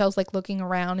so Michelle's like looking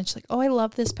around, and she's like, oh, I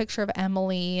love this picture of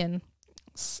Emily and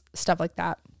stuff like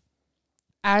that.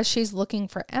 As she's looking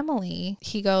for Emily,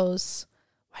 he goes,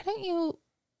 why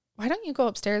don't you go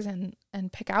upstairs and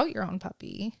pick out your own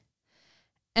puppy?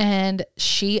 And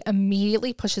she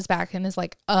immediately pushes back and is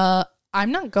like,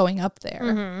 I'm not going up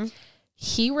there.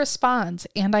 He responds,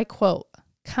 and I quote,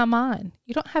 come on,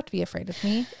 you don't have to be afraid of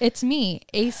me. It's me,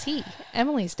 AC,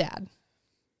 Emily's dad.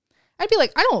 I'd be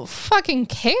like, I don't fucking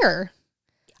care.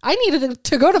 I needed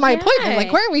to go to my appointment.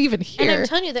 Like, why are we even here? And I'm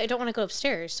telling you that I don't want to go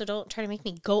upstairs, so don't try to make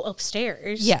me go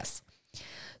upstairs. Yes.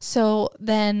 So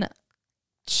then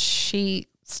she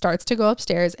starts to go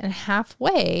upstairs, and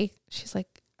halfway, she's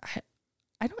like,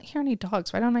 I don't hear any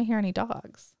dogs. Why don't I hear any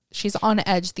dogs? She's on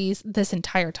edge this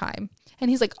entire time. And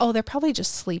he's like, oh, they're probably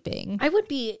just sleeping. I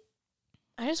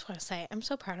just want to say, I'm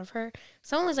so proud of her.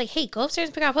 Someone was like, hey, go upstairs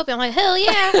and pick out a puppy. I'm like, hell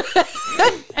yeah.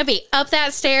 I'd be up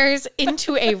that stairs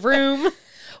into a room.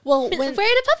 Well, where are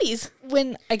the puppies?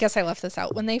 I guess I left this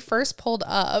out. When they first pulled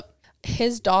up,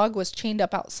 his dog was chained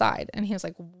up outside. And he was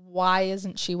like, why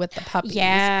isn't she with the puppies?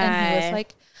 Yeah. And he was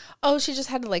like, oh, she just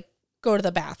had to like go to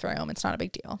the bathroom. It's not a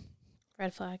big deal.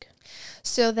 Red flag.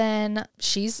 So then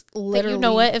she's literally... But you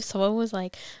know what? If someone was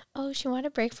like, oh, she wanted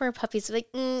a break for her puppies, like,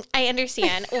 I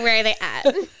understand. Where are they at?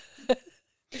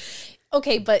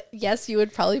 Okay, but yes, you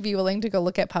would probably be willing to go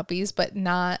look at puppies, but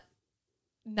not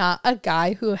a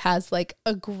guy who has like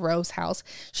a gross house.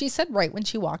 She said right when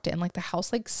she walked in, like the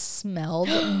house like smelled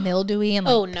mildewy and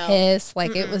like piss.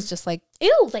 Like it was just like...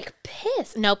 Ew, like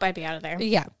piss. Nope, I'd be out of there.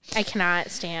 Yeah. I cannot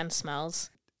stand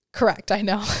smells. Correct, I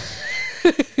know.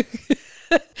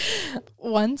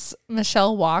 Once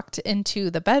Michelle walked into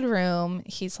the bedroom,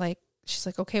 she's like,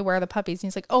 okay, where are the puppies? And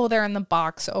he's like, oh, they're in the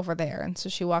box over there. And so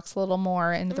she walks a little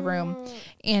more into the room,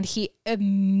 and he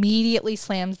immediately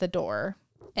slams the door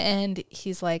And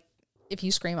he's like, if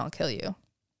you scream, I'll kill you.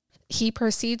 He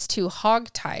proceeds to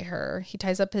hog tie her. He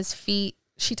ties up his feet.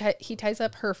 He ties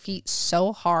up her feet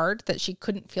so hard that she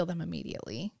couldn't feel them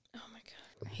immediately. Oh my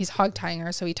God. He's hog tying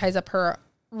her. So he ties up her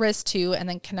wrist too, and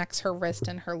then connects her wrist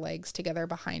and her legs together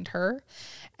behind her.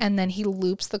 And then he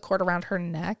loops the cord around her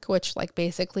neck, which like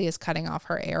basically is cutting off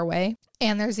her airway.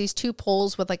 And there's these two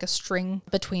poles with like a string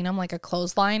between them, like a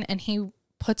clothesline. And he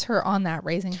puts her on that,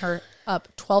 raising her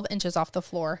up 12 inches off the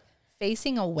floor,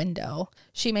 facing a window.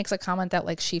 She makes a comment that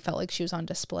like she felt like she was on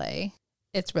display.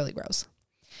 It's really gross.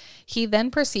 He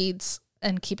then proceeds,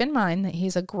 and keep in mind that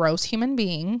he's a gross human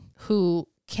being who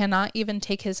cannot even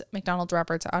take his McDonald's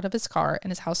wrappers out of his car,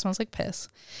 and his house smells like piss.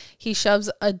 He shoves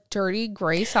a dirty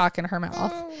gray sock in her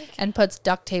mouth and puts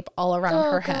duct tape all around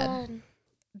her head.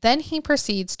 Then he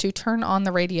proceeds to turn on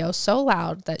the radio so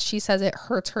loud that she says it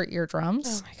hurts her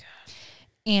eardrums. Oh my God.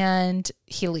 And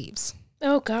he leaves.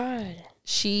 Oh God.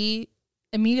 She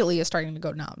immediately is starting to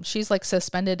go numb. She's like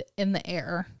suspended in the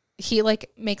air. He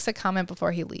like makes a comment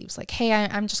before he leaves, like, hey,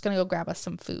 I'm just going to go grab us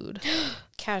some food.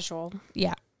 Casual.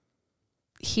 Yeah.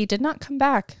 He did not come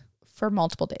back for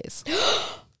multiple days.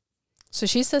 So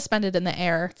she's suspended in the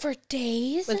air. For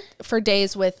days?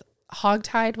 With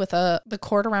hogtied with the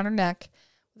cord around her neck,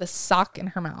 with a sock in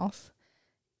her mouth,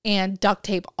 and duct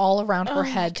tape all around her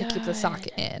head to keep the sock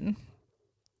in.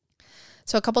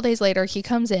 So a couple days later, he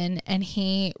comes in and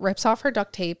he rips off her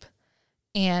duct tape,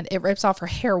 and it rips off her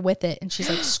hair with it. And she's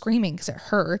like screaming because it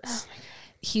hurts. Oh,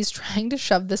 he's trying to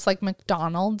shove this like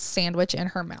McDonald's sandwich in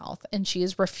her mouth, and she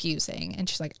is refusing. And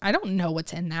she's like, I don't know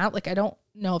what's in that. Like, I don't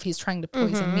know if he's trying to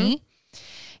poison me.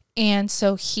 And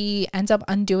so he ends up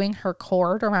undoing her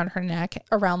cord around her neck,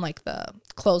 around like the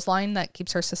clothesline that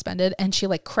keeps her suspended. And she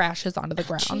like crashes onto the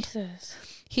ground. Jesus.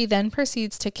 He then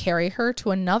proceeds to carry her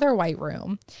to another white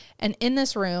room. And in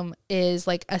this room is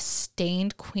like a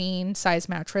stained queen size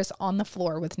mattress on the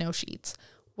floor with no sheets,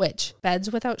 which beds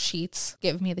without sheets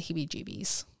give me the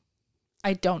heebie-jeebies.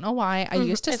 I don't know why. I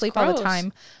used to sleep all the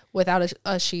time without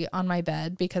a sheet on my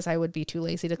bed because I would be too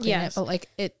lazy to clean it. But like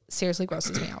it seriously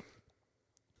grosses me out.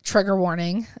 Trigger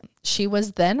warning. She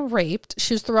was then raped.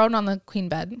 She was thrown on the queen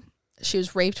bed. She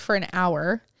was raped for an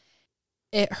hour.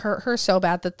 It hurt her so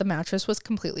bad that the mattress was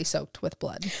completely soaked with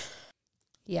blood.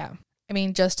 Yeah. I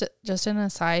mean, just an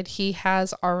aside, he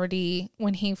has already,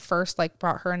 when he first like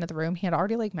brought her into the room, he had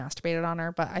already like masturbated on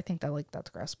her, but I think that like that's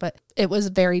gross, but it was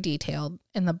very detailed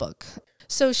in the book.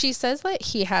 So she says that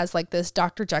he has like this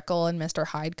Dr. Jekyll and Mr.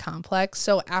 Hyde complex.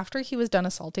 So after he was done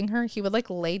assaulting her, he would like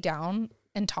lay down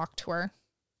and talk to her.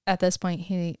 At this point,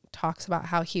 he talks about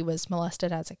how he was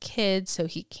molested as a kid, so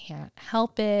he can't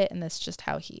help it, and that's just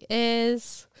how he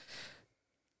is.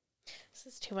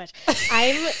 This is too much.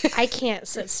 I can't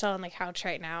sit still on the couch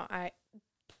right now.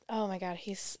 Oh my God,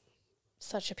 he's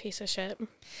such a piece of shit.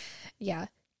 Yeah.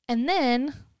 And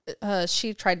then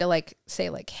she tried to like say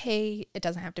like, hey, it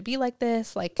doesn't have to be like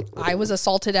this. Like, I was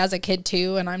assaulted as a kid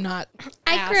too, and I'm not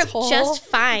I grew up just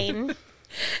fine.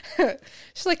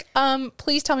 She's like,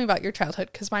 please tell me about your childhood,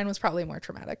 because mine was probably more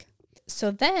traumatic. So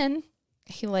then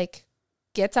he like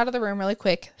gets out of the room really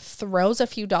quick, throws a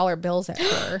few dollar bills at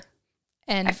her,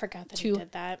 and I forgot that he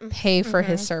did that. Pay for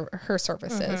her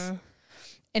services.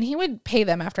 And he would pay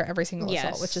them after every single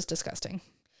assault, which is disgusting.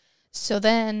 So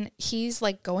then he's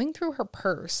like going through her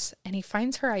purse, and he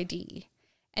finds her ID,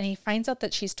 and he finds out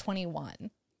that she's 21,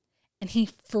 and he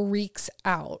freaks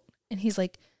out, and he's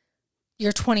like,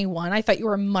 you're 21. I thought you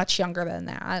were much younger than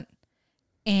that.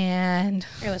 And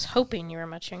I was hoping you were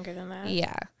much younger than that.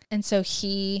 Yeah. And so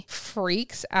he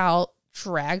freaks out,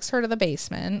 drags her to the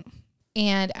basement.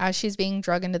 And as she's being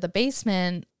dragged into the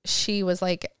basement, she was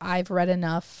like, I've read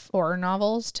enough horror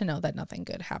novels to know that nothing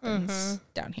good happens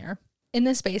down here. In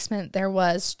this basement, there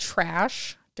was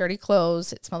trash, dirty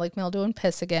clothes. It smelled like mildew and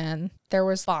piss again. There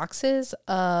was boxes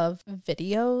of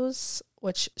videos,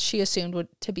 which she assumed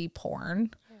to be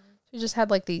porn. She just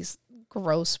had like these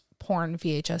gross porn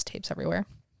VHS tapes everywhere.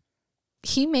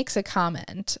 He makes a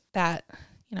comment that,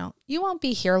 you know, you won't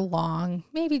be here long,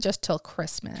 maybe just till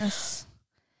Christmas.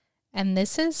 And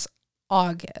this is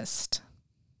August.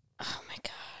 Oh my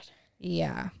God.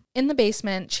 Yeah. In the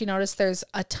basement, she noticed there's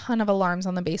a ton of alarms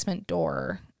on the basement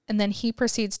door. And then he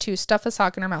proceeds to stuff a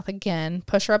sock in her mouth again,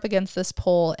 push her up against this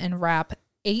pole, and wrap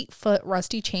 8-foot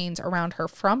rusty chains around her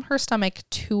from her stomach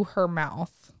to her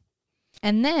mouth.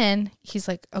 And then he's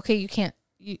like, okay, you can't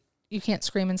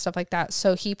scream and stuff like that.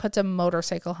 So he puts a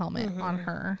motorcycle helmet on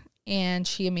her, and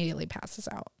she immediately passes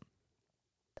out.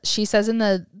 She says in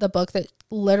the book that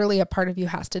literally a part of you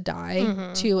has to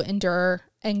die to endure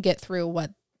and get through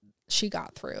what she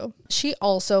got through. She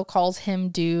also calls him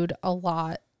dude a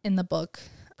lot in the book.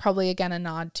 probably again a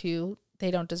nod to they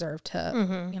don't deserve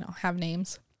to, have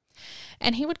names.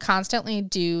 And he would constantly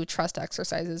do trust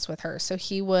exercises with her. So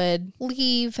he would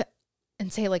leave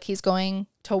and say like he's going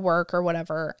to work or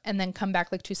whatever, and then come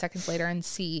back like 2 seconds later and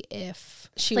see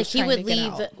if she was trying to get out. Like he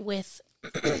would leave with,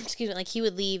 excuse me, like he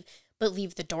would leave, but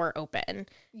leave the door open.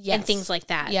 Yes. And things like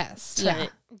that. Yes.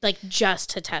 Like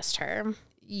just to test her.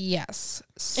 Yes.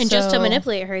 And just to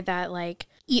manipulate her that like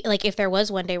if there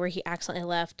was one day where he accidentally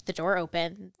left the door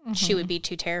open, she would be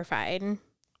too terrified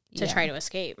to try to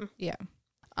escape. Yeah.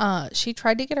 She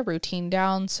tried to get a routine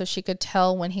down so she could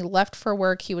tell when he left for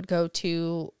work, he would go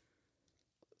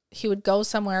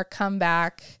somewhere, come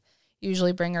back,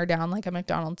 usually bring her down like a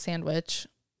McDonald's sandwich,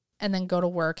 and then go to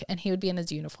work, and he would be in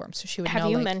his uniform. So she would know. Have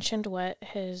you mentioned what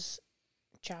his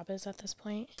job is at this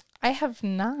point? I have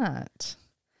not.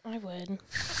 I would,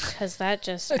 because that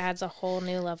just adds a whole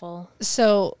new level.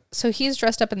 So he's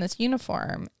dressed up in this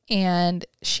uniform, and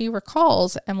she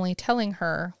recalls Emily telling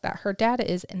her that her dad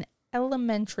is an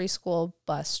elementary school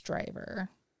bus driver.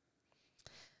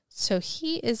 So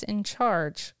he is in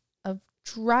charge of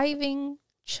driving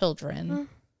children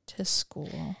to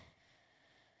school.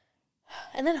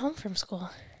 And then home from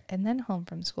school.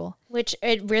 Which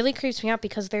it really creeps me out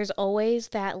because there's always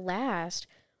that last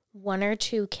 1 or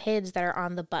 2 kids that are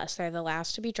on the bus. They're the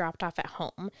last to be dropped off at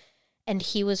home. And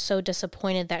he was so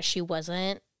disappointed that she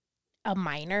wasn't a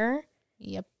minor.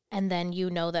 Yep. And then you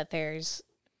know that there's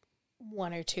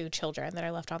 1 or 2 children that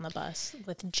are left on the bus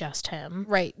with just him.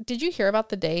 Right. Did you hear about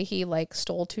the day he like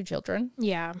stole 2 children?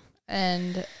 Yeah.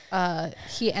 And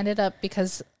he ended up,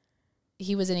 because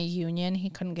he was in a union, he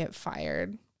couldn't get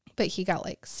fired. But he got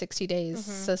like 60 days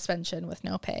suspension with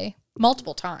no pay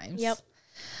multiple times. Yep.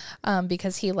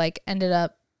 Because he like ended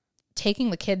up taking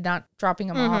the kid, not dropping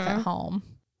him off at home.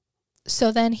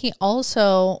 So then he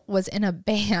also was in a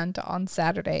band on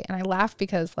Saturday. And I laugh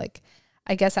because like,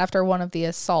 I guess after one of the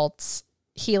assaults,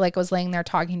 he like was laying there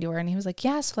talking to her, and he was like,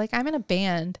 yeah, so like I'm in a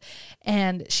band.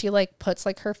 And she like puts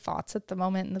like her thoughts at the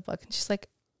moment in the book. And she's like,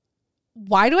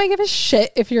 why do I give a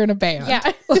shit if you're in a band?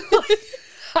 Yeah.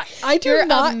 I do You're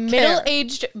not a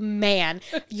middle-aged man.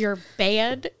 Your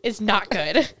band is not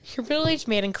good. You're a middle-aged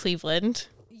man in Cleveland.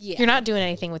 Yeah. You're not doing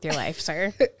anything with your life,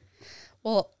 sir.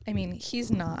 Well, I mean,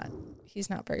 he's not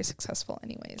very successful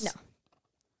anyways. No.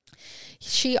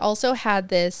 She also had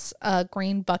this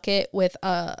green bucket with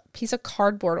a piece of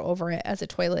cardboard over it as a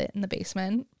toilet in the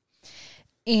basement.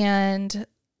 And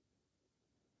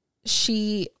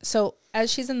so as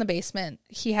she's in the basement,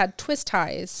 he had twist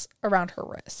ties around her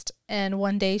wrist. And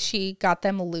one day she got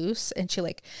them loose, and she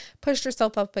like pushed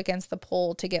herself up against the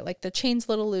pole to get like the chains a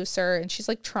little looser. And she's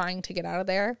like trying to get out of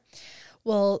there.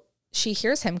 Well, she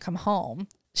hears him come home.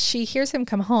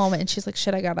 And she's like,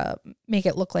 shit, I gotta make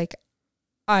it look like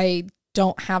I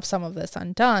don't have some of this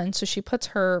undone. So she puts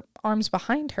her arms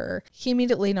behind her. He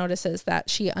immediately notices that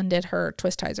she undid her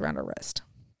twist ties around her wrist.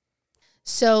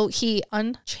 So he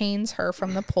unchains her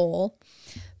from the pole,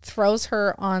 throws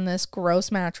her on this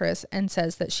gross mattress, and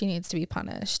says that she needs to be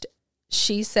punished.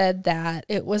 She said that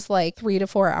it was like 3 to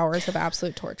 4 hours of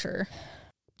absolute torture.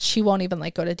 She won't even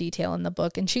like go to detail in the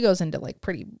book, and she goes into like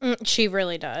pretty... She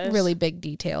really does. Really big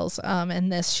details.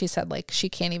 And this, she said like she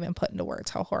can't even put into words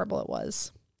how horrible it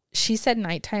was. She said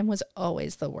nighttime was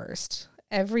always the worst.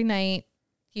 Every night,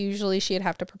 usually she'd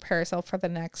have to prepare herself for the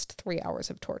next 3 hours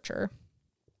of torture.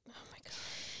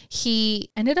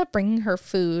 He ended up bringing her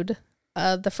food.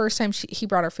 The first time he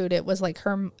brought her food, it was like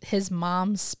his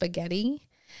mom's spaghetti,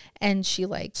 and she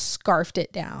like scarfed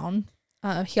it down.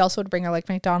 He also would bring her like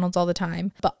McDonald's all the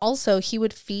time, but also he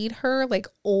would feed her like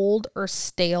old or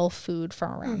stale food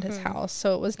from around his house.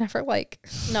 So it was never like...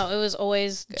 No, it was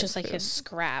always just like his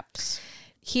scraps.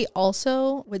 He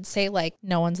also would say like,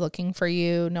 no one's looking for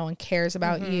you. No one cares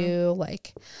about you.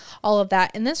 Like all of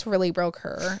that. And this really broke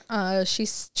her. She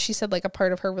said like a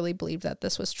part of her really believed that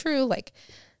this was true. Like,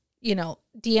 you know,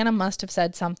 Deanna must have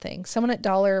said something. Someone at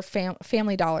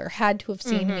Family Dollar had to have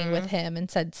seen me with him and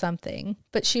said something.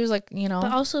 But she was like, you know.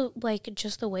 But also like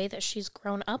just the way that she's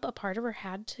grown up, a part of her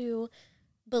had to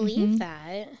believe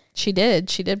that. She did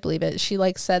believe it. She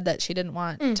like said that she didn't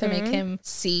want to make him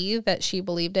see that she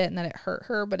believed it and that it hurt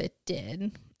her, but it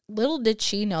did. Little did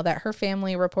she know that her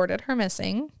family reported her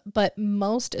missing, but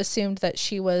most assumed that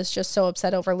she was just so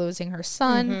upset over losing her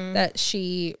son that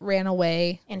she ran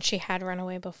away. And she had run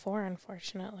away before,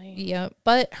 unfortunately. Yep.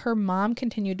 But her mom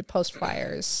continued to post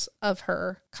flyers of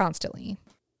her constantly.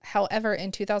 However,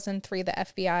 in 2003, the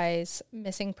FBI's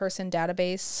missing person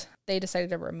database, they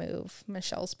decided to remove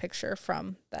Michelle's picture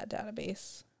from that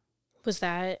database. Was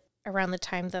that around the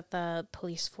time that the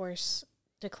police force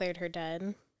declared her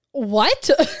dead? What?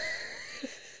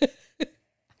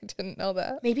 didn't know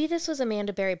that. Maybe this was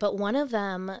Amanda Berry, but one of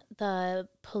them, the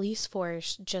police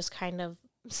force just kind of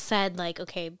said, like,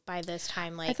 okay, by this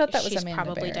time, like, I thought that was she's Amanda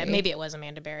probably Berry. dead. Maybe it was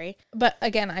Amanda Berry. But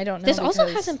again, I don't know. This also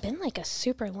hasn't been like a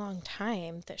super long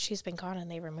time that she's been gone and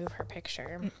they remove her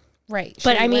picture. Right.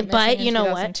 But She I mean, went missing but in you know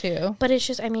what? 2002. But it's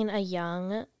just, I mean, a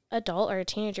young adult or a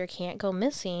teenager can't go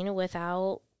missing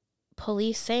without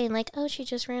police saying, like, oh, she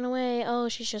just ran away. Oh,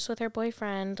 she's just with her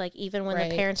boyfriend. Like, even when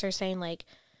the parents are saying, like,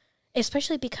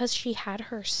 especially because she had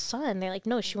her son, they're like,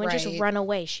 no, she wouldn't just run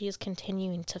away. She is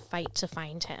continuing to fight to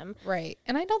find him. Right.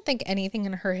 And I don't think anything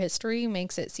in her history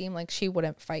makes it seem like she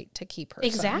wouldn't fight to keep her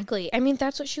Exactly. son. I mean,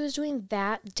 that's what she was doing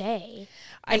that day.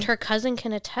 And her cousin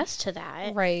can attest to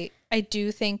that. Right. I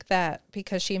do think that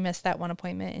because she missed that one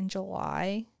appointment in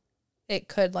July, it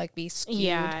could like be skewed.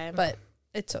 Yeah. But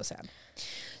it's so sad.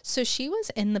 So she was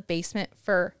in the basement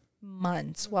for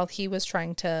months while he was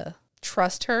trying to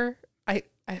trust her.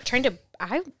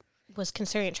 I was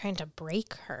considering trying to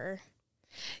break her.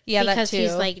 Yeah, because that too.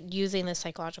 He's like using the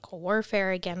psychological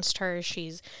warfare against her.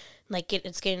 She's like,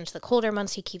 it's getting into the colder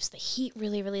months. He keeps the heat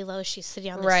really, really low. She's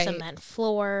sitting on the cement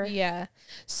floor. Yeah.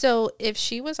 So if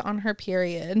she was on her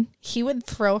period, he would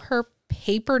throw her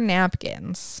paper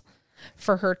napkins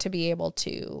for her to be able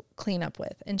to clean up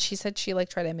with. And she said she like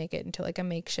tried to make it into like a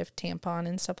makeshift tampon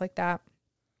and stuff like that.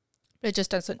 It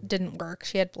just didn't work.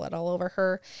 She had blood all over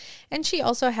her. And she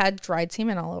also had dried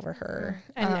semen all over her.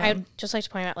 And I'd just like to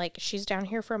point out, like, she's down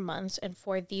here for months. And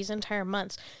for these entire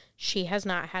months, she has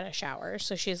not had a shower.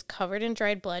 So she's covered in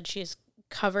dried blood. She's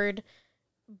covered,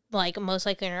 like, most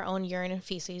likely in her own urine and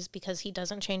feces because he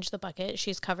doesn't change the bucket.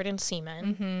 She's covered in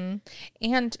semen. Mm-hmm.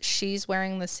 And she's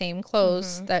wearing the same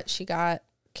clothes that she got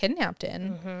kidnapped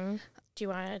in. Mm-hmm. Do you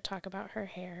want to talk about her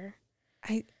hair?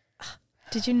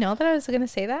 Did you know that I was going to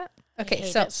say that?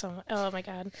 Okay, so oh my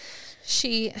God.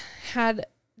 She had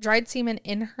dried semen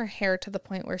in her hair to the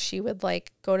point where she would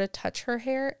like go to touch her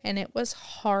hair and it was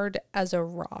hard as a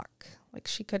rock. Like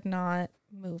she could not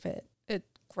move it. It's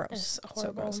gross. It's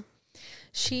horrible. So gross.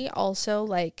 She also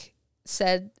like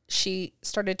said she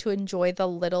started to enjoy the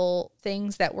little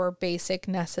things that were basic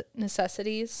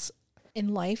necessities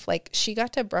in life. Like she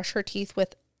got to brush her teeth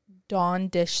with Dawn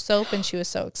dish soap and she was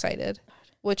so excited.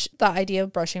 Which the idea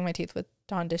of brushing my teeth with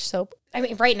Dawn dish soap. I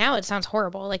mean, right now it sounds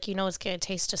horrible. Like, you know, it's going to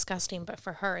taste disgusting. But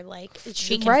for her, like,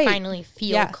 she can finally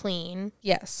feel clean.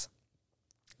 Yes.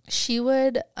 She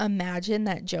would imagine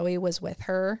that Joey was with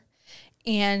her.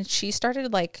 And she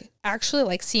started, like, actually,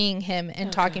 like, seeing him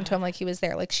and talking to him like he was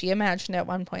there. Like, she imagined at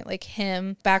one point, like,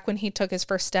 him back when he took his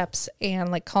first steps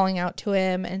and, like, calling out to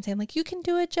him and saying, like, you can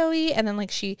do it, Joey. And then, like,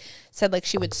 she said, like,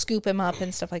 she would scoop him up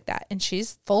and stuff like that. And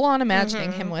she's full on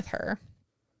imagining him with her.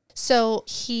 So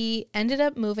he ended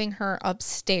up moving her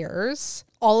upstairs.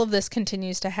 All of this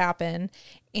continues to happen.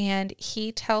 And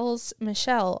he tells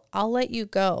Michelle, I'll let you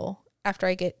go after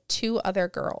I get 2 other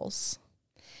girls.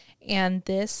 And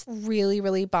this really,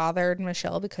 really bothered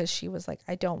Michelle because she was like,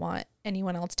 I don't want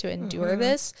anyone else to endure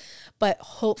this. But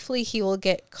hopefully he will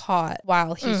get caught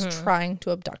while he's trying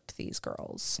to abduct these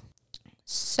girls.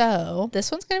 So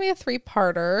this one's going to be a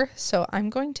 3-parter. So I'm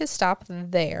going to stop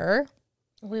there.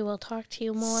 We will talk to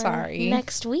you more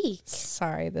next week.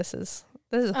 Sorry, this is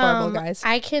horrible, guys.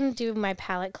 I can do my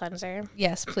palate cleanser.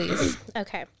 Yes, please.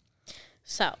 Okay.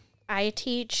 So, I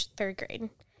teach 3rd grade.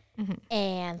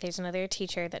 And there's another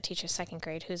teacher that teaches 2nd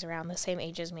grade who's around the same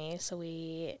age as me. So,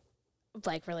 we,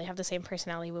 like, really have the same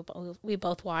personality. We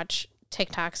both watch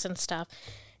TikToks and stuff.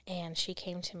 And she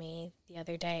came to me the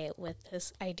other day with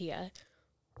this idea.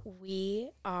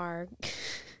 We are...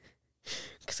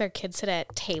 because our kids sit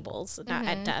at tables, not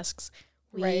at desks.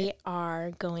 We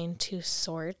are going to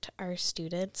sort our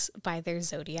students by their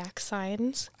zodiac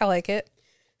signs. I like it.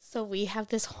 So we have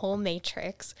this whole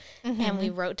matrix, and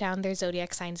we wrote down their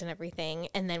zodiac signs and everything,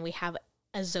 and then we have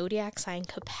a zodiac sign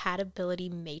compatibility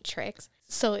matrix.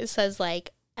 So it says, like,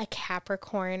 a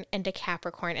Capricorn and a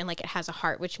Capricorn, and, like, it has a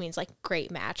heart, which means, like, great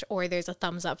match, or there's a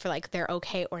thumbs up for, like, they're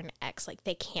okay, or an X, like,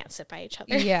 they can't sit by each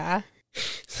other. Yeah.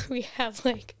 So we have,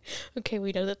 like, okay,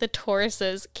 we know that the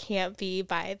Tauruses can't be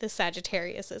by the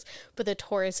Sagittariuses, but the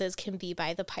Tauruses can be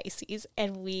by the Pisces.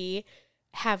 And we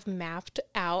have mapped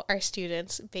out our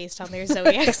students based on their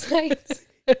zodiac signs.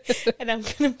 And I'm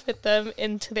going to put them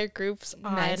into their groups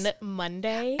on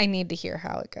Monday. I need to hear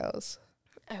how it goes.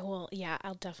 I will, yeah,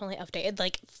 I'll definitely update it,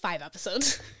 like 5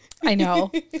 episodes. I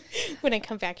know. When I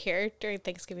come back here during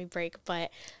Thanksgiving break.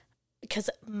 But because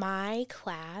my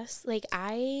class, like,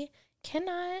 I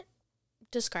cannot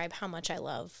describe how much I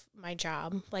love my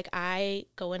job. Like, I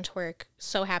go into work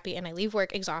so happy and I leave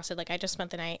work exhausted. Like, I just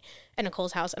spent the night at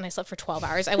Nicole's house and I slept for 12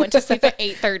 hours. I went to sleep at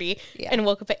 8:30 and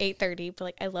woke up at 8:30. But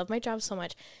like, I love my job so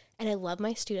much and I love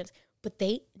my students, but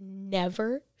they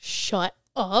never shut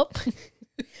up.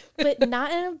 But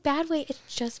not in a bad way. It's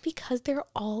just because they're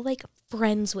all like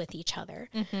friends with each other.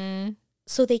 Mm-hmm.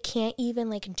 So they can't even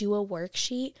like do a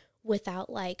worksheet without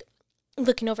like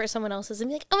looking over at someone else's and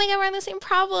be like, oh my God, we're on the same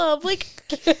problem. Like,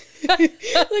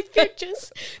 like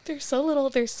they're so little.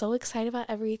 They're so excited about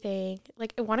everything.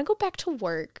 Like, I want to go back to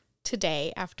work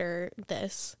today after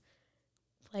this.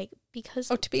 Like, because.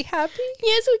 Oh, to be happy?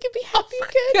 Yes, we can be happy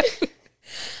again. God.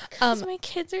 Because my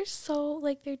kids are so,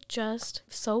 like, they're just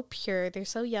so pure. They're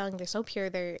so young. They're so pure.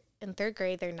 They're in 3rd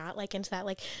grade. They're not, like, into that,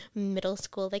 like, middle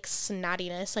school, like,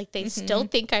 snottiness. Like, they still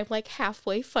think I'm, like,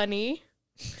 halfway funny.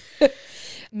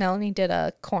 Melanie did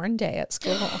a corn day at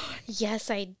school.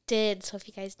 Yes, I did. So if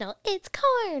you guys know, it's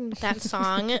corn. That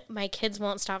song, my kids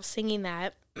won't stop singing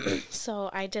that. So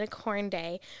I did a corn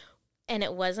day. And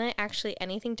it wasn't actually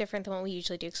anything different than what we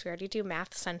usually do because we already do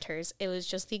math centers. It was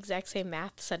just the exact same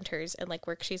math centers and like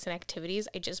worksheets and activities.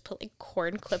 I just put like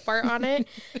corn clip art on it.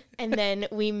 And then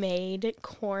we made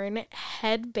corn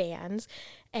headbands.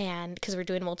 And because we're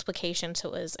doing multiplication, so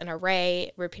it was an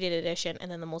array, repeated addition,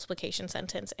 and then the multiplication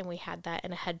sentence. And we had that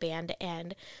in a headband.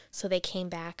 And so they came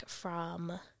back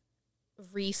from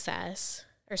recess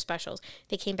or specials.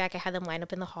 They came back. I had them lined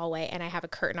up in the hallway. And I have a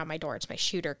curtain on my door. It's my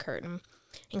shooter curtain.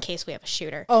 In case we have a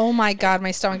shooter. Oh my God,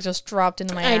 my stomach just dropped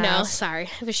into my ass. I know, sorry. I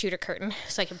have a shooter curtain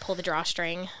so I can pull the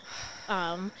drawstring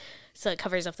so it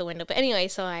covers up the window. But anyway,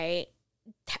 so I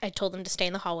told them to stay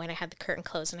in the hallway and I had the curtain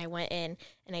closed and I went in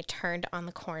and I turned on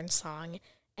the corn song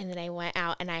and then I went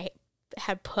out and I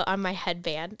had put on my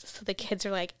headband. So the kids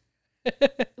are like,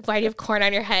 why do you have corn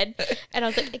on your head? And I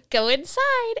was like, go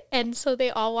inside. And so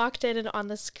they all walked in and on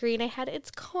the screen I had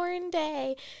it's corn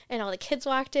day and all the kids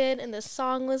walked in and the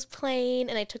song was playing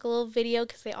and I took a little video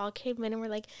because they all came in and were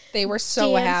like, they were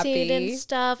so happy and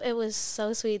stuff. It was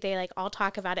so sweet. They like all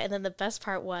talk about it. And then the best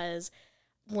part was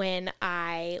when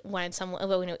I wanted someone,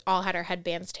 when we all had our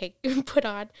headbands put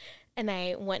on and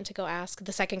I went to go ask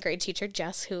the 2nd grade teacher,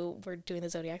 Jess, who we're doing the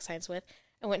zodiac signs with.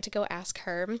 I went to go ask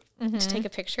her to take a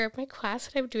picture of my class,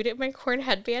 and I'm doing it in my corn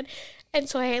headband. And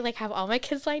so I like have all my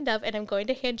kids lined up, and I'm going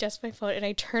to hand Jess my phone, and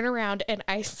I turn around, and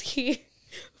I see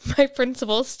my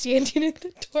principal standing in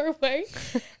the doorway.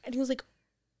 And he was like,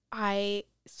 I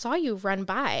saw you run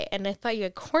by, and I thought you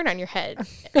had corn on your head.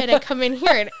 And I come in here,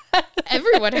 and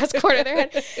everyone has corn on their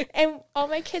head. And all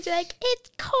my kids are like,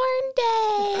 it's corn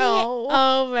day.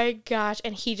 Oh my gosh.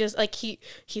 And he just, like, he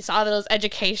saw that it was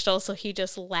educational, so he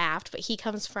just laughed. But he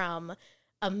comes from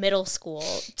a middle school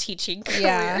teaching career.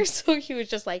 Yeah. So he was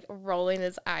just, like, rolling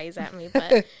his eyes at me.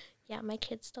 But, yeah, my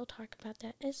kids still talk about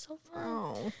that. It's so fun.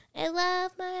 Oh. I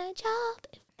love my job.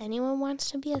 If anyone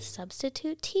wants to be a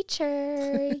substitute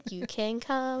teacher, you can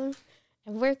come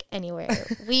and work anywhere.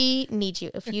 We need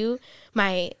you. If you,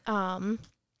 my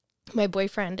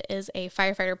boyfriend is a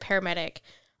firefighter paramedic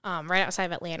right outside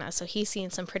of Atlanta, so he's seen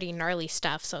some pretty gnarly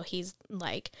stuff. So he's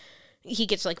like, he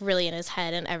gets like really in his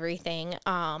head and everything.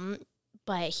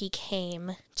 But he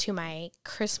came to my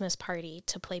Christmas party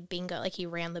to play bingo. Like, he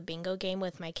ran the bingo game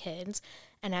with my kids.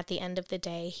 And at the end of the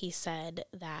day, he said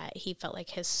that he felt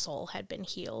like his soul had been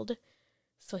healed.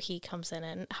 So he comes in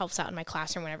and helps out in my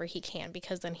classroom whenever he can,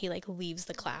 because then he, like, leaves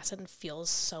the class and feels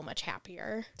so much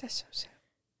happier. That's so sad.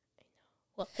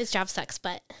 Well, his job sucks,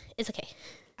 but it's okay.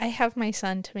 I have my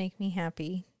son to make me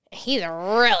happy. He's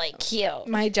really cute.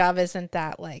 My job isn't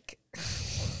that, like,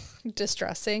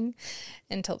 distressing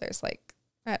until there's, like,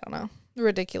 I don't know,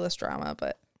 ridiculous drama,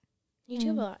 but you do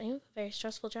have a lot. You have a very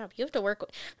stressful job. You have to work with,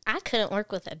 I couldn't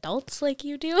work with adults like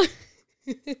you do.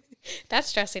 That's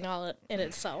stressing all in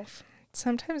itself.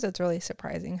 Sometimes it's really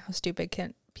surprising how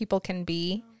stupid people can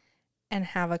be and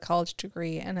have a college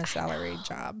degree and a salaried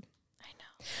job. I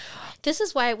know. This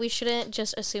is why we shouldn't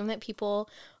just assume that people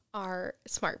are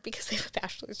smart because they have a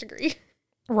bachelor's degree.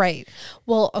 Right.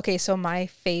 Well, okay, so my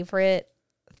favorite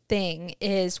thing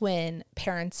is when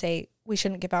parents say we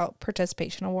shouldn't give out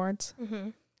participation awards. Mm-hmm.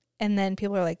 And then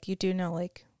people are like, you do know,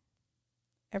 like,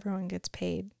 everyone gets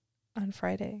paid on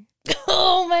Friday.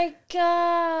 Oh my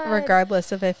God.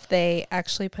 Regardless of if they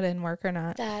actually put in work or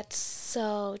not. That's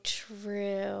so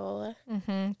true.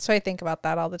 Mm-hmm. So I think about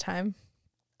that all the time.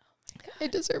 Oh my God. I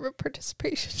deserve a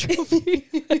participation trophy.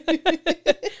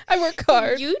 I work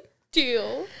hard. You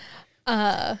do.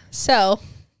 So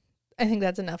I think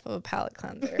that's enough of a palate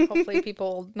cleanser. Hopefully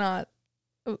people will not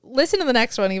listen to the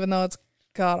next one, even though it's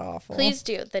god awful. Please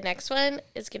do. The next one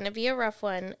is going to be a rough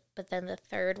one. But then the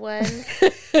third one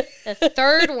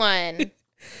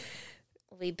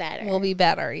will be better. Will be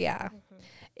better, yeah.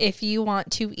 If you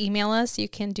want to email us, you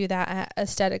can do that at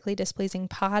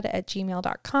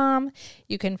aestheticallydispleasingpod@gmail.com.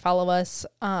 You can follow us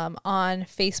on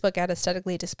Facebook at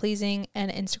Aesthetically Displeasing and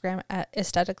Instagram at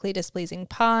Aesthetically Displeasing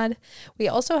Pod. We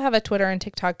also have a Twitter and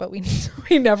TikTok, but we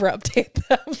never update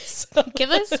them. So.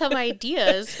 Give us some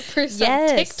ideas for some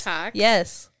TikToks.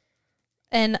 Yes.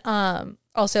 And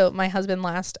also, my husband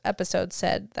last episode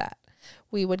said that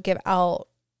we would give out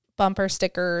bumper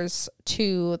stickers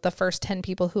to the first 10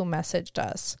 people who messaged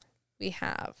us. We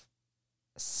have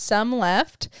some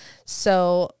left,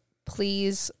 so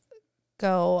please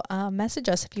go message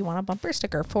us if you want a bumper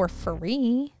sticker for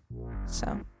free.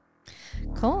 So,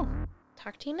 cool.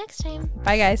 Talk to you next time.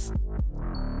 Bye, guys.